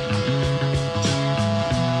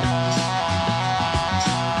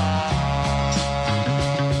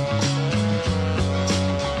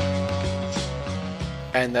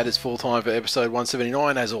 And that is full time for episode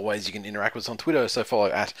 179. As always, you can interact with us on Twitter, so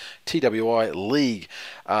follow at TWI League.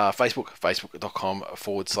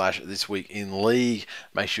 Facebook.com/This Week in League.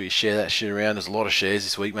 Make sure you share that shit around. There's a lot of shares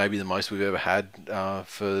this week, maybe the most we've ever had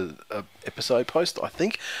for an episode post, I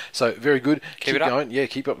think. So, very good. Keep it going. Yeah,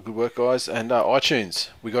 keep up the good work, guys. And iTunes,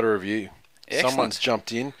 we got a review. Excellent. Someone's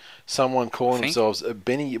jumped in. Someone calling themselves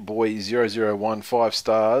Benny Boy 001, 5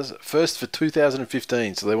 stars. First for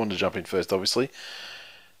 2015, so they wanted to jump in first, obviously.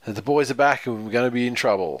 The boys are back and we're going to be in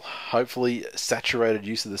trouble. Hopefully, saturated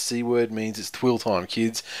use of the C word means it's twill time,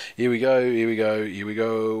 kids. Here we go.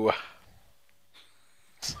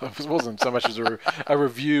 So it wasn't so much as a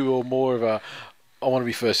review or more of a, I want to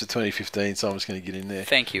be first for 2015, so I'm just going to get in there.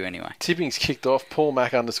 Thank you, anyway. Tipping's kicked off. Paul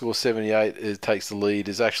Mac _78 takes the lead.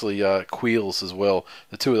 There's actually Queels as well.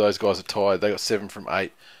 The two of those guys are tied. They got 7 from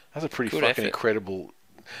 8. That's a pretty Good fucking effort. incredible.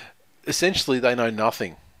 Essentially, they know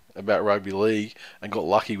nothing about rugby league and got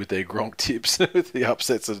lucky with their Gronk tips with the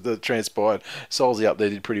upsets that transpired. Solzy up there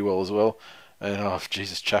did pretty well as well. And,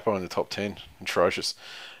 Jesus, Chapo in the top 10. Atrocious.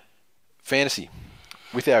 Fantasy.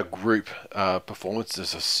 With our group performance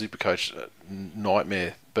as a super coach,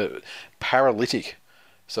 nightmare. But Paralytic.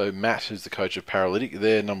 So Matt, who's the coach of Paralytic,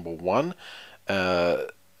 they're number 1.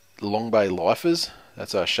 Long Bay Lifers,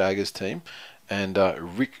 that's our Shaggers team. And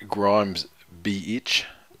Rick Grimes B-Itch,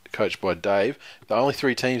 coached by Dave. The only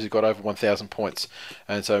 3 teams have got over 1,000 points.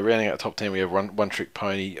 And so rounding out the top 10, we have One Trick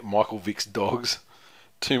Pony, Michael Vick's Dogs,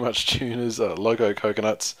 Too Much Tuners, Logo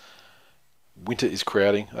Coconuts, Winter is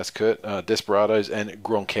Crowding, that's Kurt, Desperados, and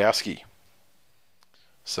Gronkowski.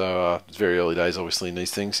 So it's very early days, obviously, in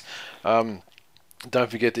these things. Don't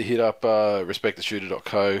forget to hit up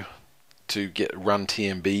respecttheshooter.co to get Run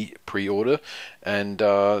TMB pre-order. And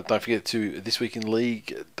don't forget to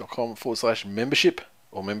thisweekinleague.com/membership.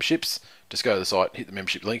 Or memberships, just go to the site, hit the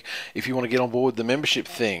membership link if you want to get on board the membership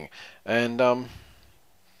thing. And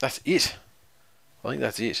that's it. I think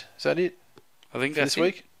that's it. Is that it? I think for that's this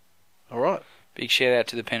week. All right. Big shout out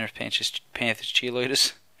to the Penrith Panthers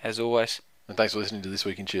cheerleaders, as always. And thanks for listening to This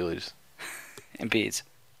Week in Cheerleaders. And beards.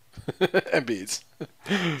 And beards.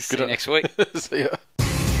 See you next week. See ya.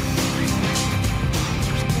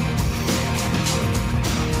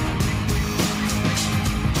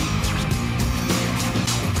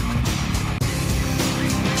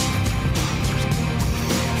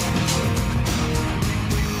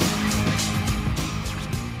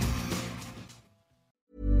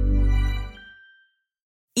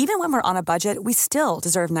 Even when we're on a budget, we still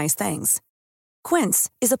deserve nice things. Quince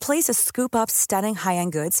is a place to scoop up stunning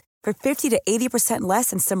high-end goods for 50 to 80% less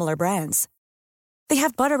than similar brands. They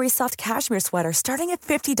have buttery soft cashmere sweaters starting at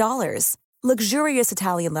 $50, luxurious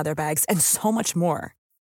Italian leather bags, and so much more.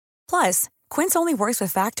 Plus, Quince only works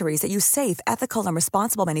with factories that use safe, ethical, and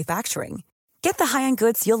responsible manufacturing. Get the high-end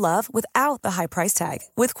goods you'll love without the high price tag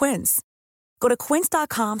with Quince. Go to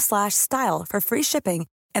quince.com/style for free shipping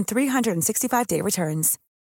and 365-day returns.